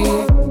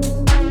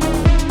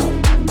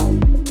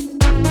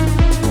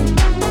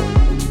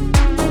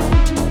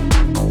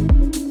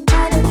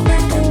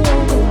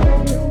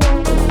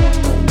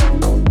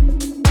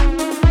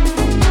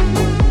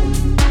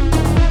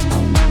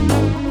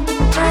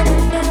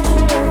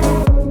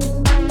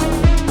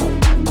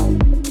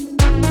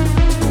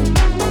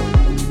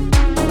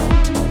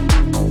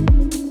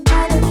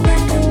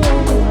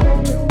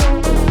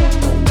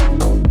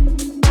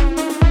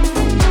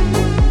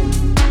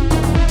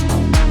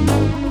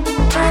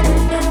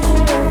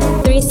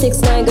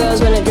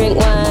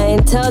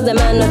 Tell the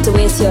man not to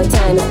waste your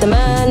time. If the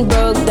man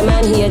broke, the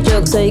man he a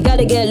joke. So you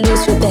gotta get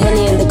loose with the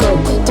Henny and the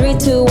Coke. 3,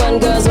 2, 1,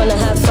 girls wanna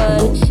have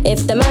fun.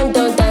 If the man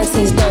don't dance,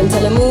 he's done.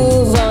 Tell him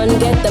move on,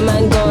 get the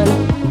man gone.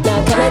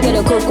 Now can I get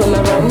a Coke with my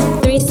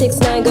rum? 3, 6,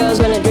 9, girls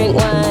wanna drink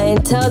wine.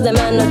 Tell the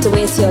man not to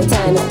waste your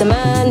time. If the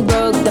man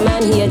broke, the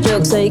man he a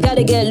joke. So you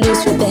gotta get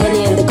loose with the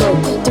Henny and the Coke.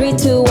 3,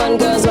 2, 1,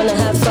 girls wanna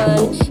have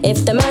fun.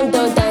 If the man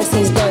don't dance,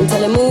 he's done.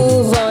 Tell him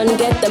move on,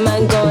 get the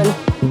man gone.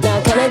 Now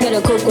can I get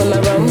a Coke with my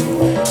rum?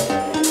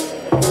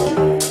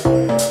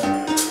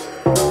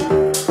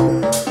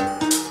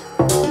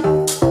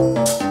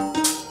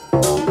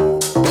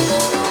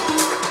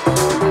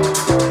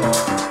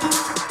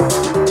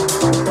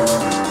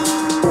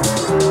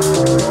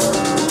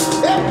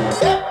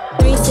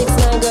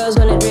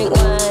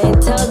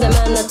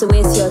 To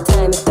waste your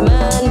time. If the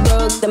man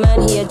broke, the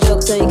man he a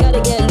joke. So you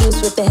gotta get loose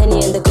with the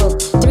Henny and the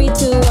Coke. 3,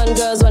 2, 1,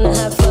 girls wanna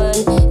have fun.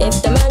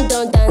 If the man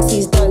don't dance,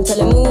 he's done. Tell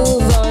him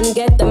move on,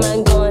 get the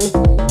man gone.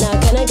 Now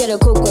can I get a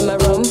Coke with my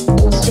rum?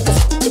 Stick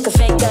a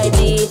fake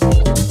ID.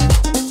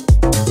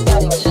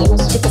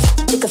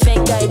 Stick a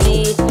fake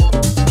ID.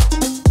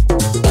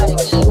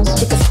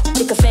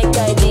 Stick a fake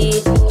ID.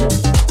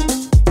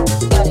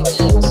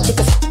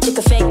 Stick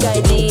a fake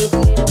ID.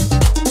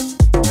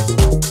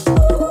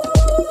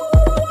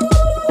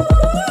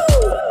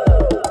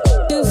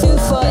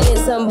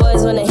 Some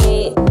boys wanna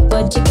hate,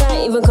 but you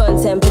can't even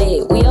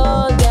contemplate. We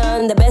all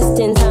down, the best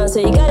in town, so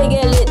you gotta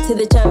get lit to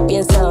the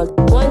champion sound.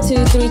 1,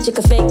 2, 3, check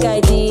a fake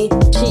ID.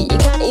 Shit, you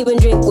can't even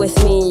drink with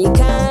me. You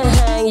can't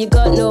hang, you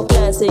got no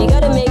plan, so you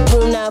gotta make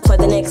room now for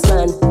the next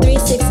man. 3,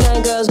 6,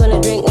 9, girls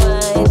wanna drink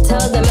wine.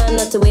 Tell the man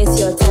not to waste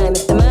your time.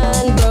 If the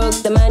man broke,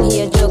 the man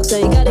he a joke, so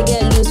you gotta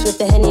get loose with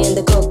the Henny and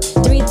the Coke.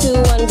 3, 2,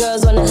 1,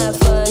 girls wanna have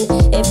fun.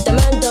 If the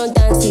man don't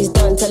dance, he's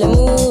done. Tell him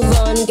move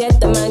on, get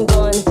the man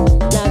gone.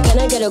 Now can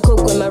I get a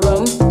Coke with my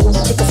rum?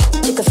 Stick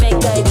a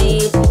fake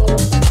ID.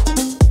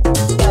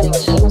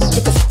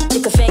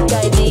 Stick a fake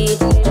ID.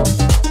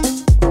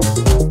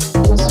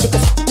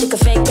 Stick a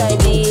fake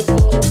ID.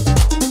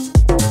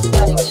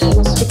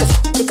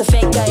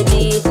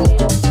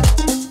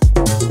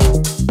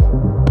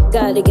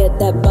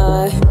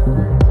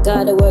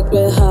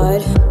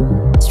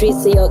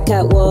 see your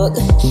catwalk.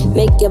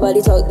 Make your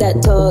body talk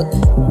that talk.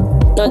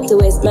 Not to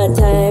waste my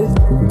time.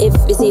 If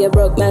you see a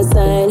broke man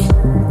sign.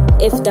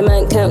 If the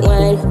man can't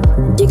whine,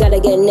 you gotta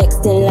get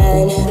next in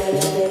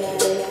line.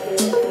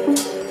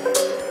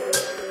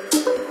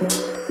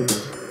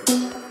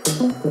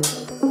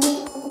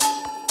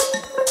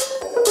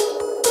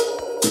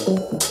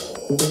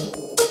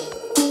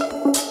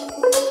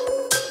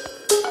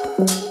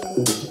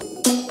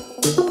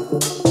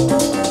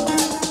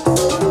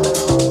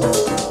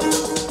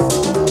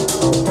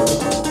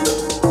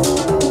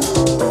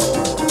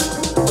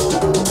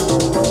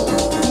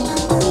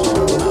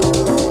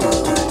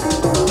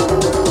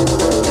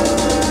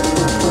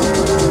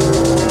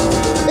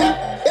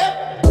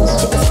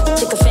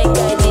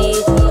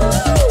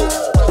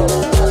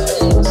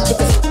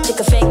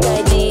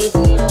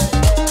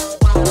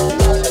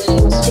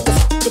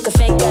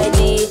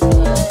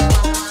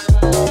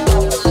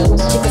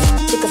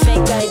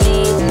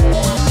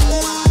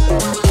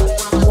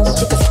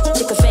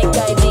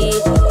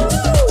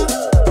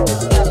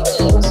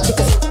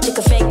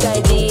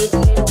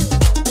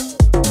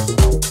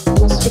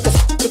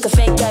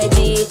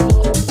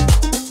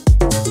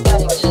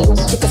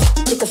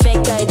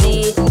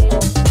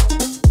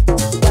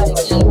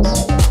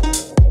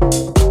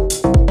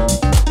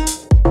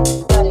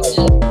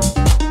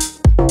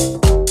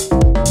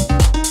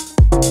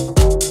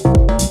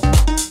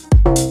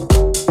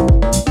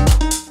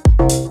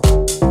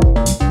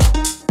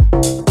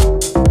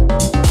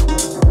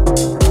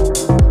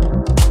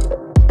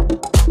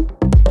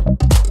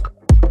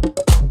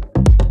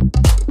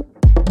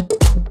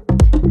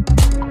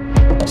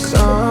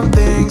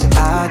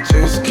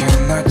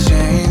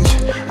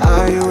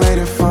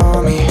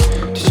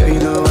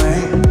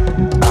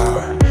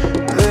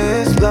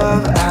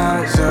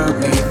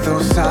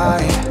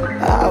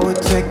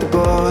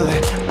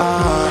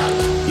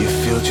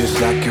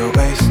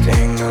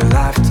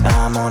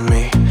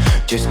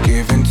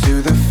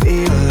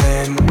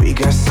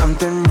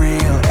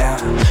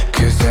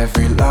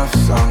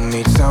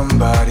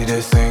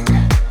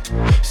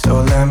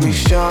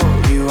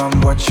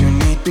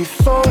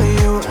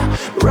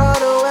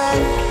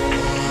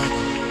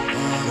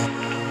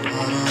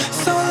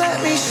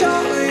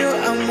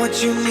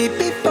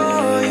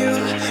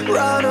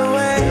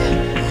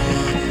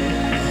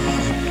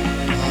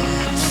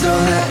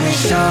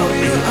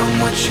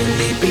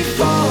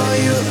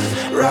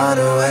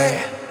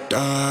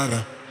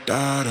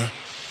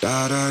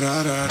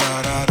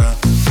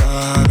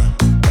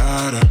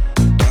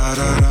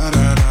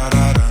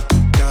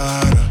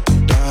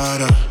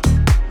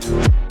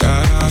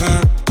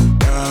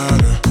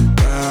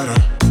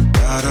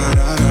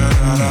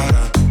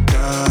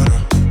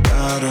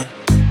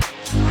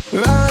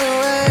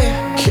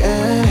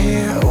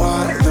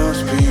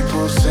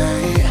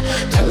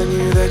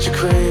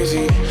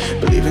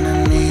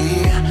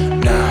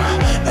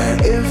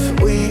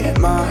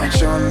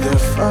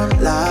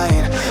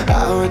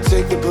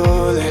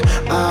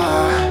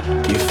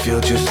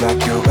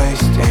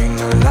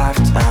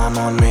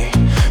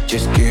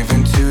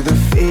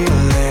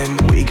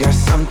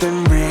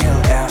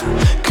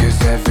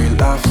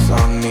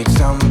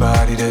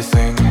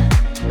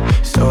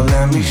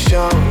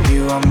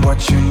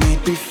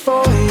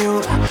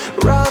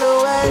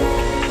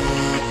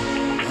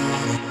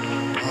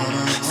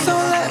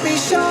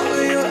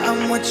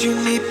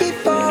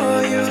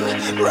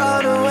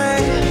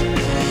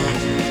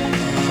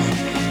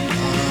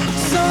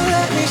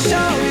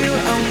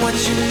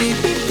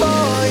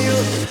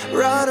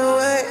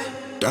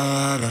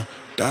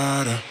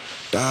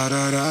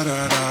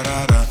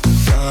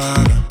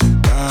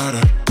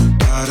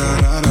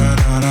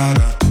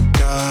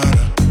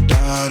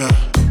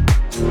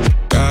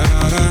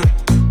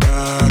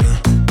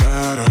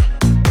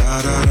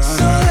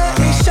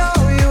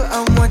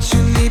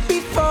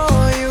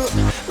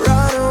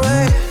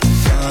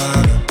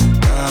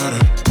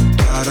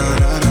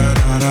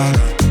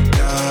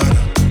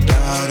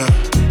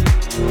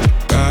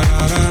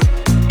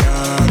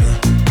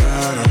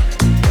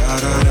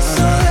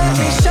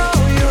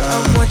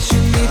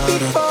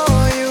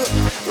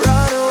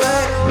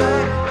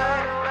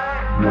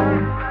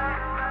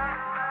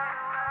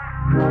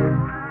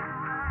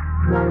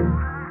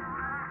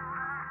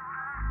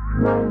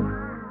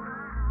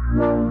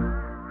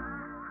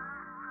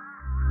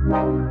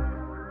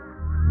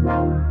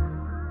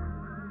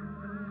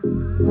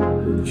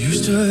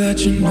 Used to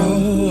let you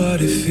know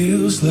what it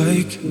feels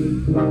like.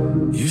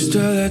 Used to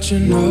let you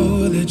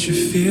know that you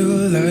feel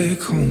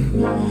like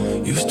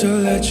home. Used to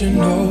let you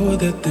know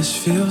that this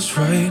feels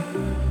right.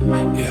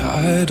 Yeah,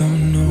 I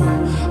don't know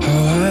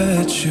how I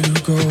let you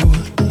go.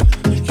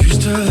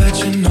 Used to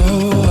let you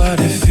know what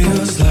it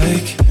feels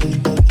like.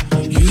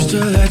 Used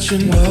to let you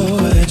know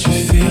that you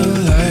feel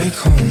like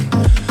home.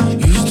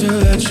 Used to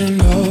let you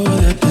know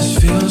that this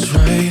feels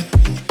right.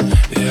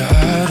 Yeah,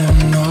 I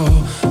don't know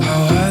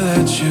how I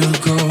let you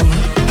go.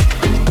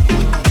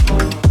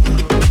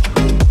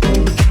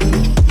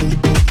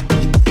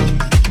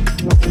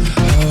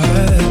 How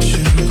I let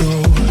you go.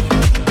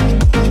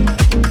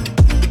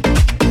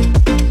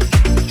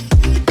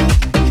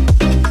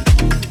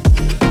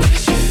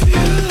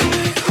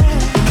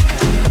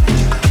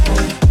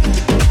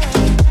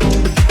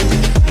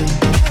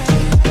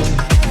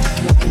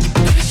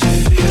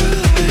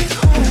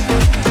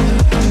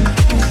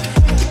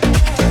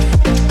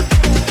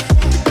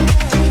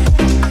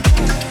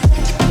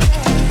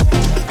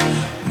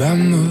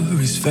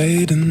 is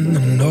fading.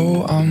 I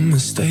know I'm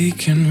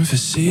mistaken for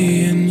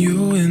seeing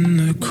you in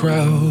the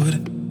crowd.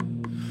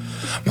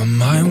 My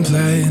mind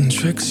playing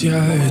tricks,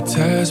 yeah, it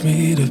tears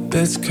me to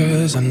bits,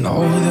 'cause I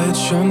know that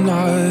you're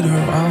not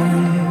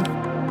around.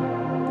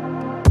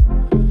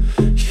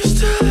 Used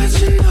to let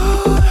you know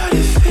what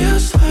it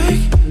feels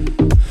like.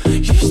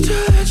 Used to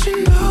let you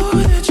know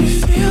that you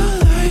feel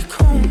like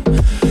home.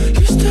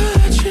 Used to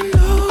let you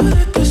know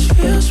that this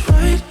feels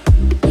right.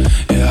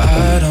 Yeah,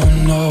 I don't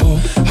know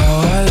how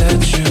I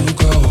let you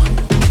go.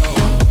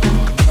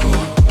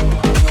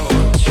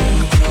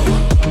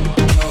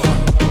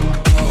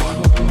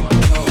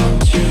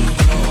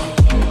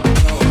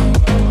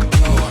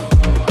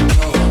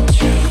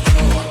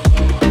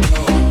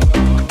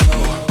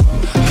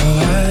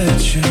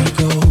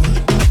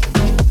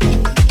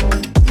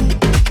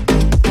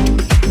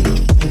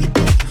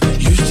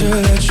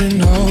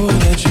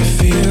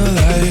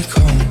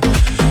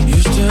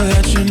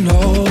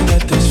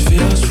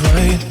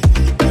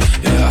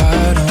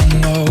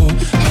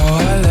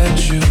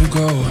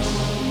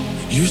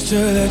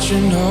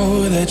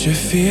 You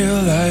feel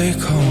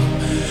like home.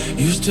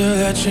 Used to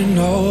let you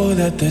know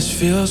that this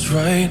feels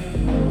right.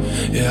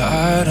 Yeah,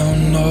 I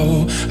don't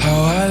know how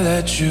I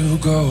let you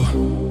go.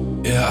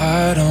 Yeah,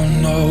 I don't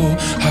know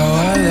how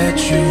I let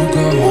you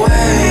go.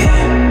 Wait,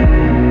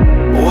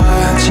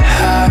 why'd you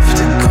have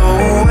to go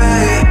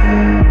away?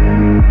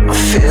 I'm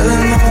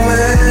feeling the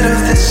weight of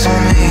this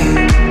on me.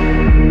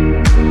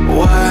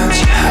 Why'd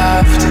you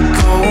have to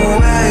go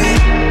away?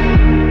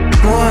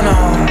 Moving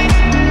on.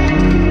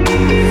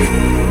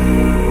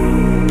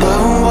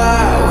 But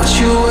why would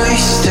you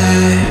waste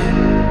it?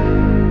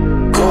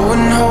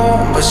 Going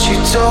home, but you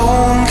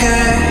don't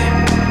care.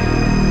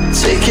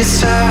 Take your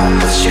time,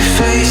 but you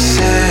face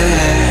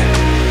it.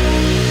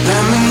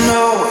 Let me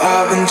know,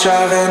 I've been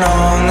driving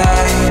all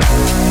night.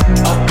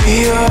 I'll be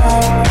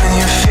home when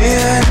you're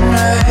feeling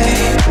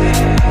right.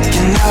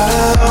 You're not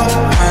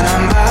alone when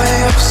I'm by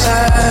your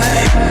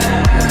side.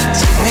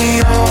 Take me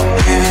home,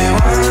 give it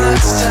one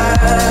last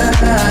time.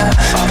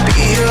 I'll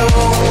be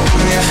home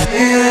when you're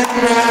feeling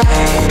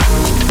right.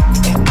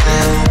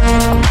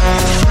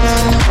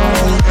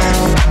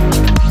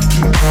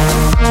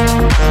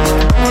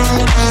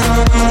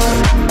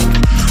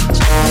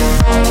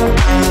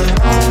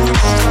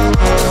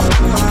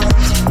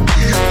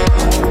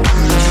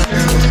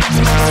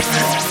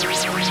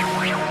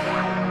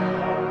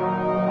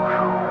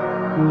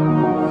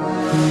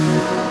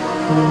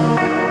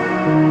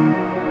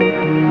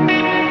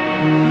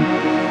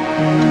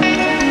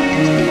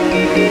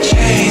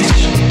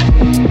 Change.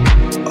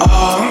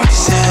 All my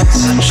sins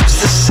are just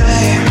the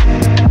same.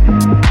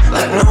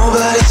 Like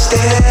nobody's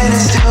standing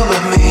still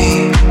but me.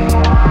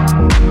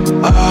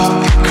 I'll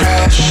be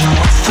crashing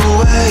with the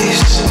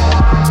waves.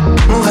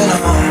 Moving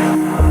on.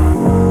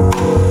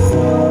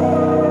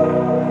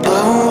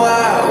 But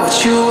why would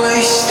you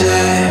waste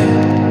it?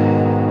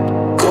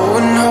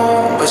 Going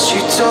home but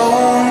you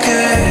don't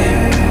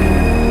care.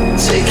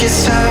 Take your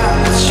time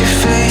but you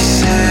face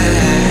it.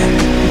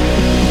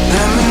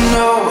 Let me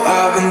know,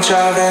 I've been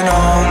driving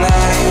all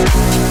night.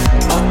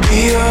 I'll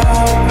be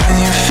home when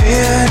you're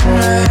feeling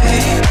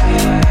right.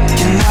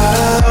 You're not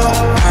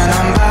alone when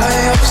I'm by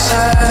your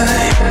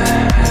side.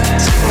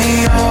 Take me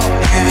home,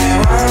 give me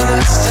one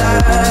last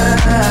time.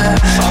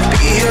 I'll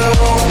be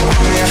home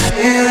when you're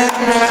feeling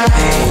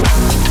right.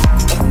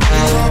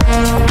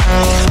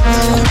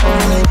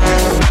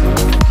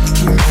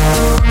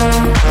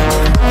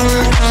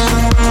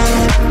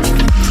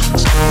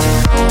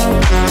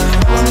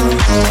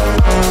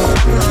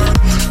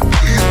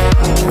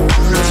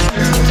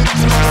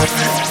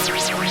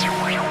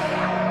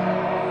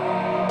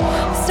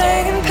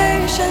 Staying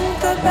patient,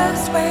 the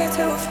best way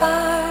to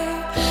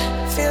fight.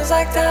 Feels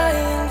like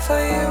dying for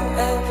you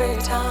every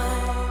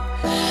time.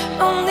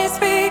 Only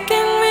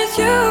speaking with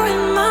you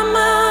in my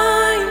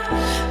mind.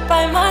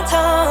 Bite my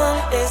tongue,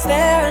 is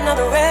there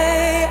another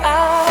way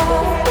out?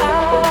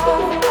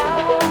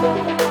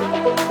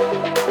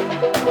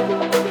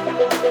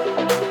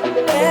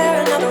 There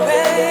another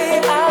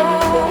way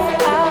out?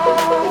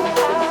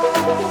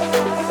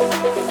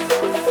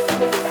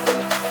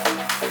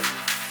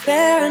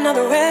 There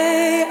another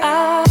way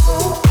out?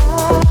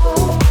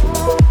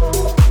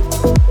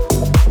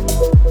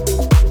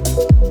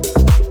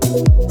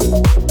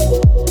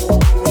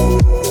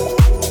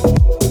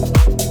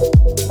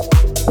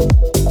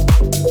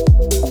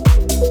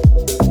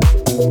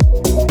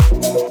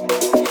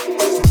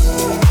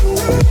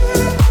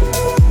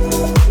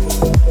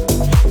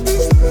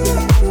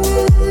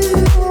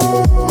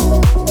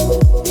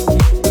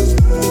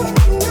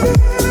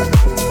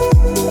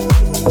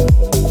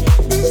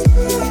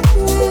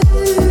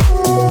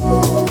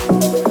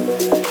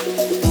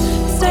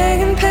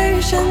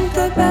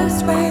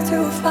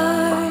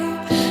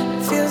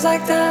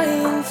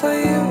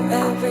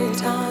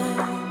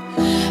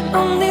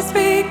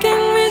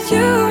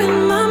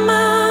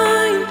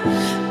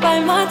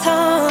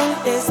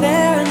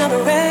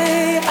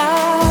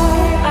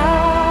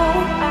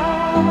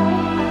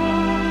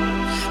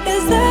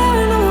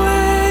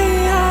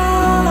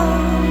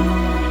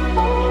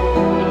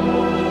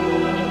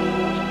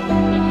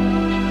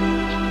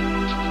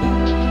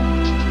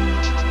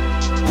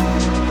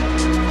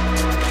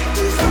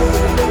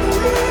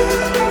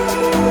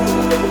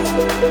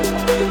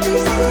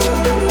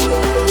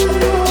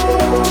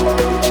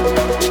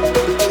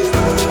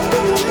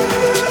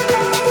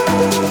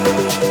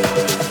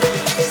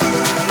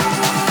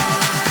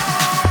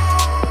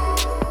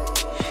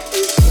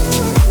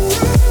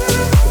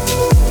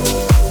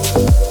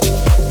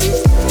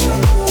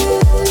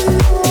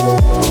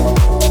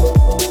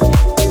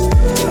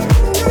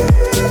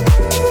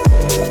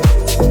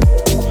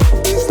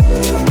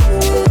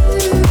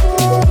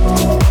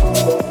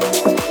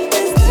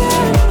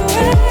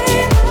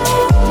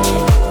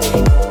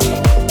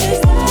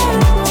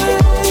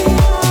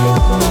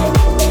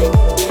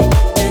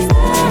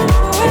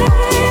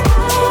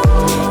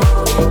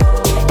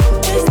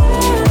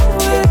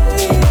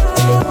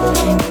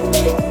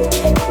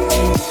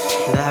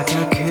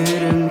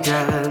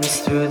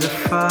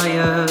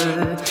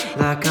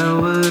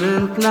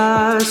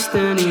 last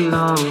any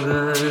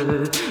longer.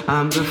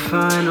 I'm the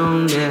final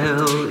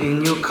nail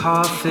in your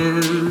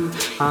coffin.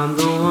 I'm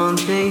the one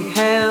they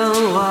hail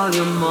while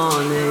you're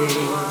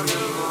mourning.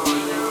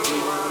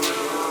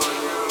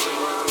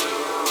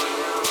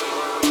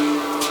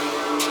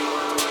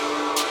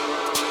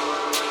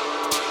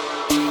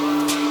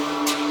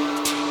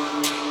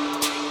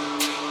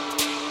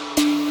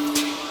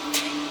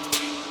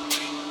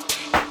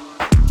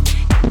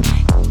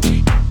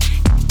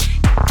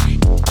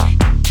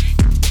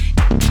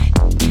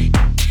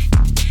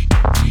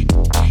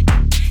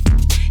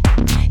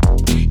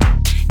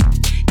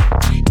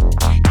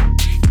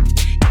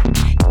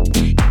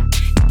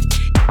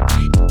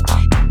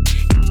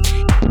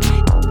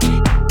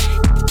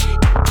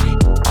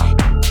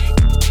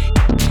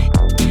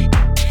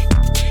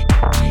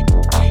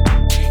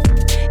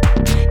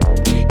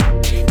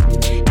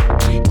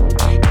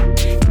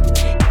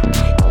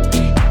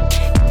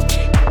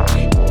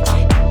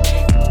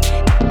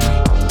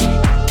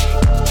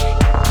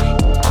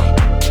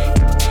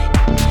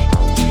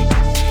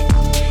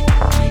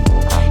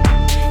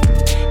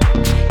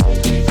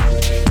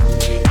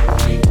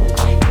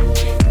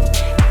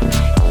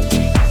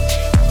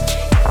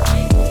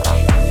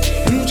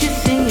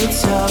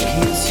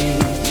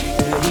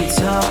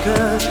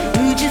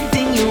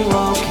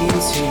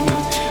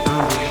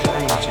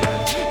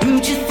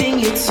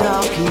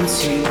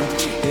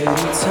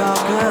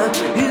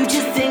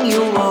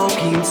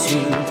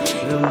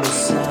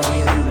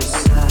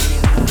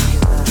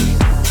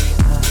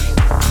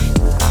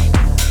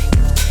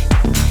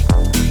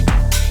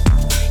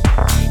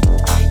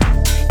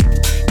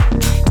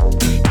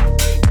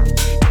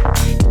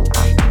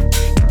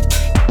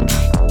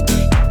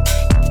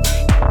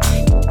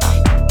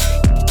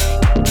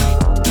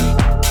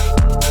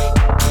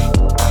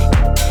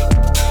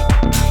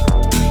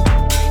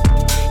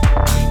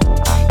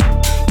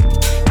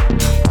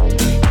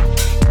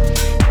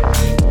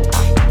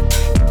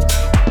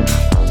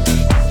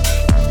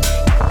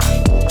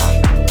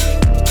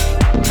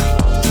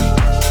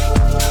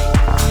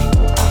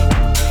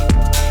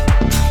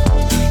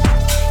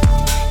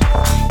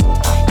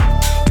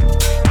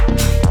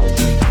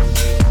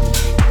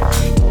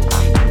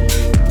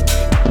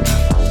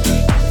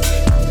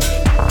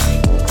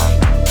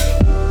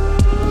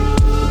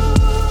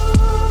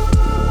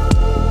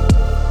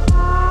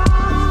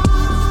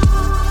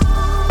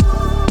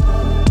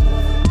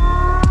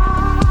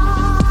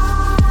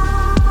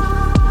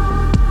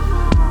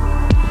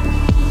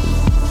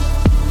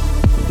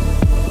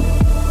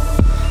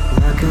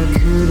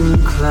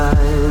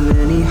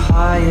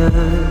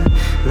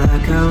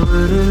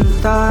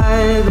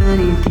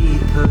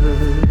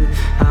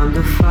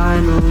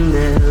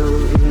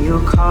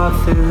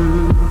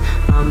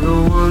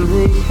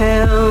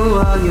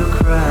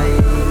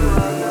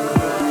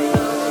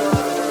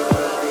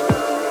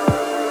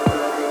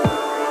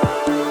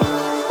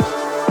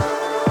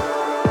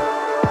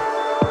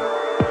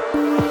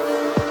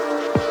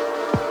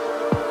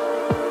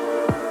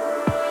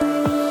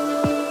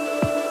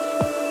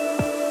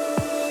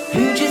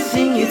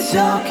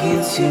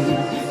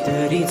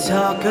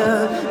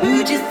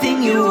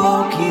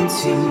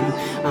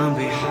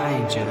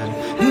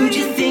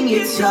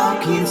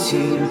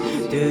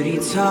 Dirty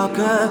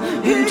talker,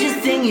 who do you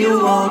think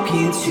you're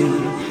walking to?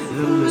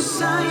 The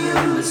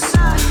Messiah,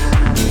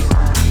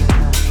 Messiah.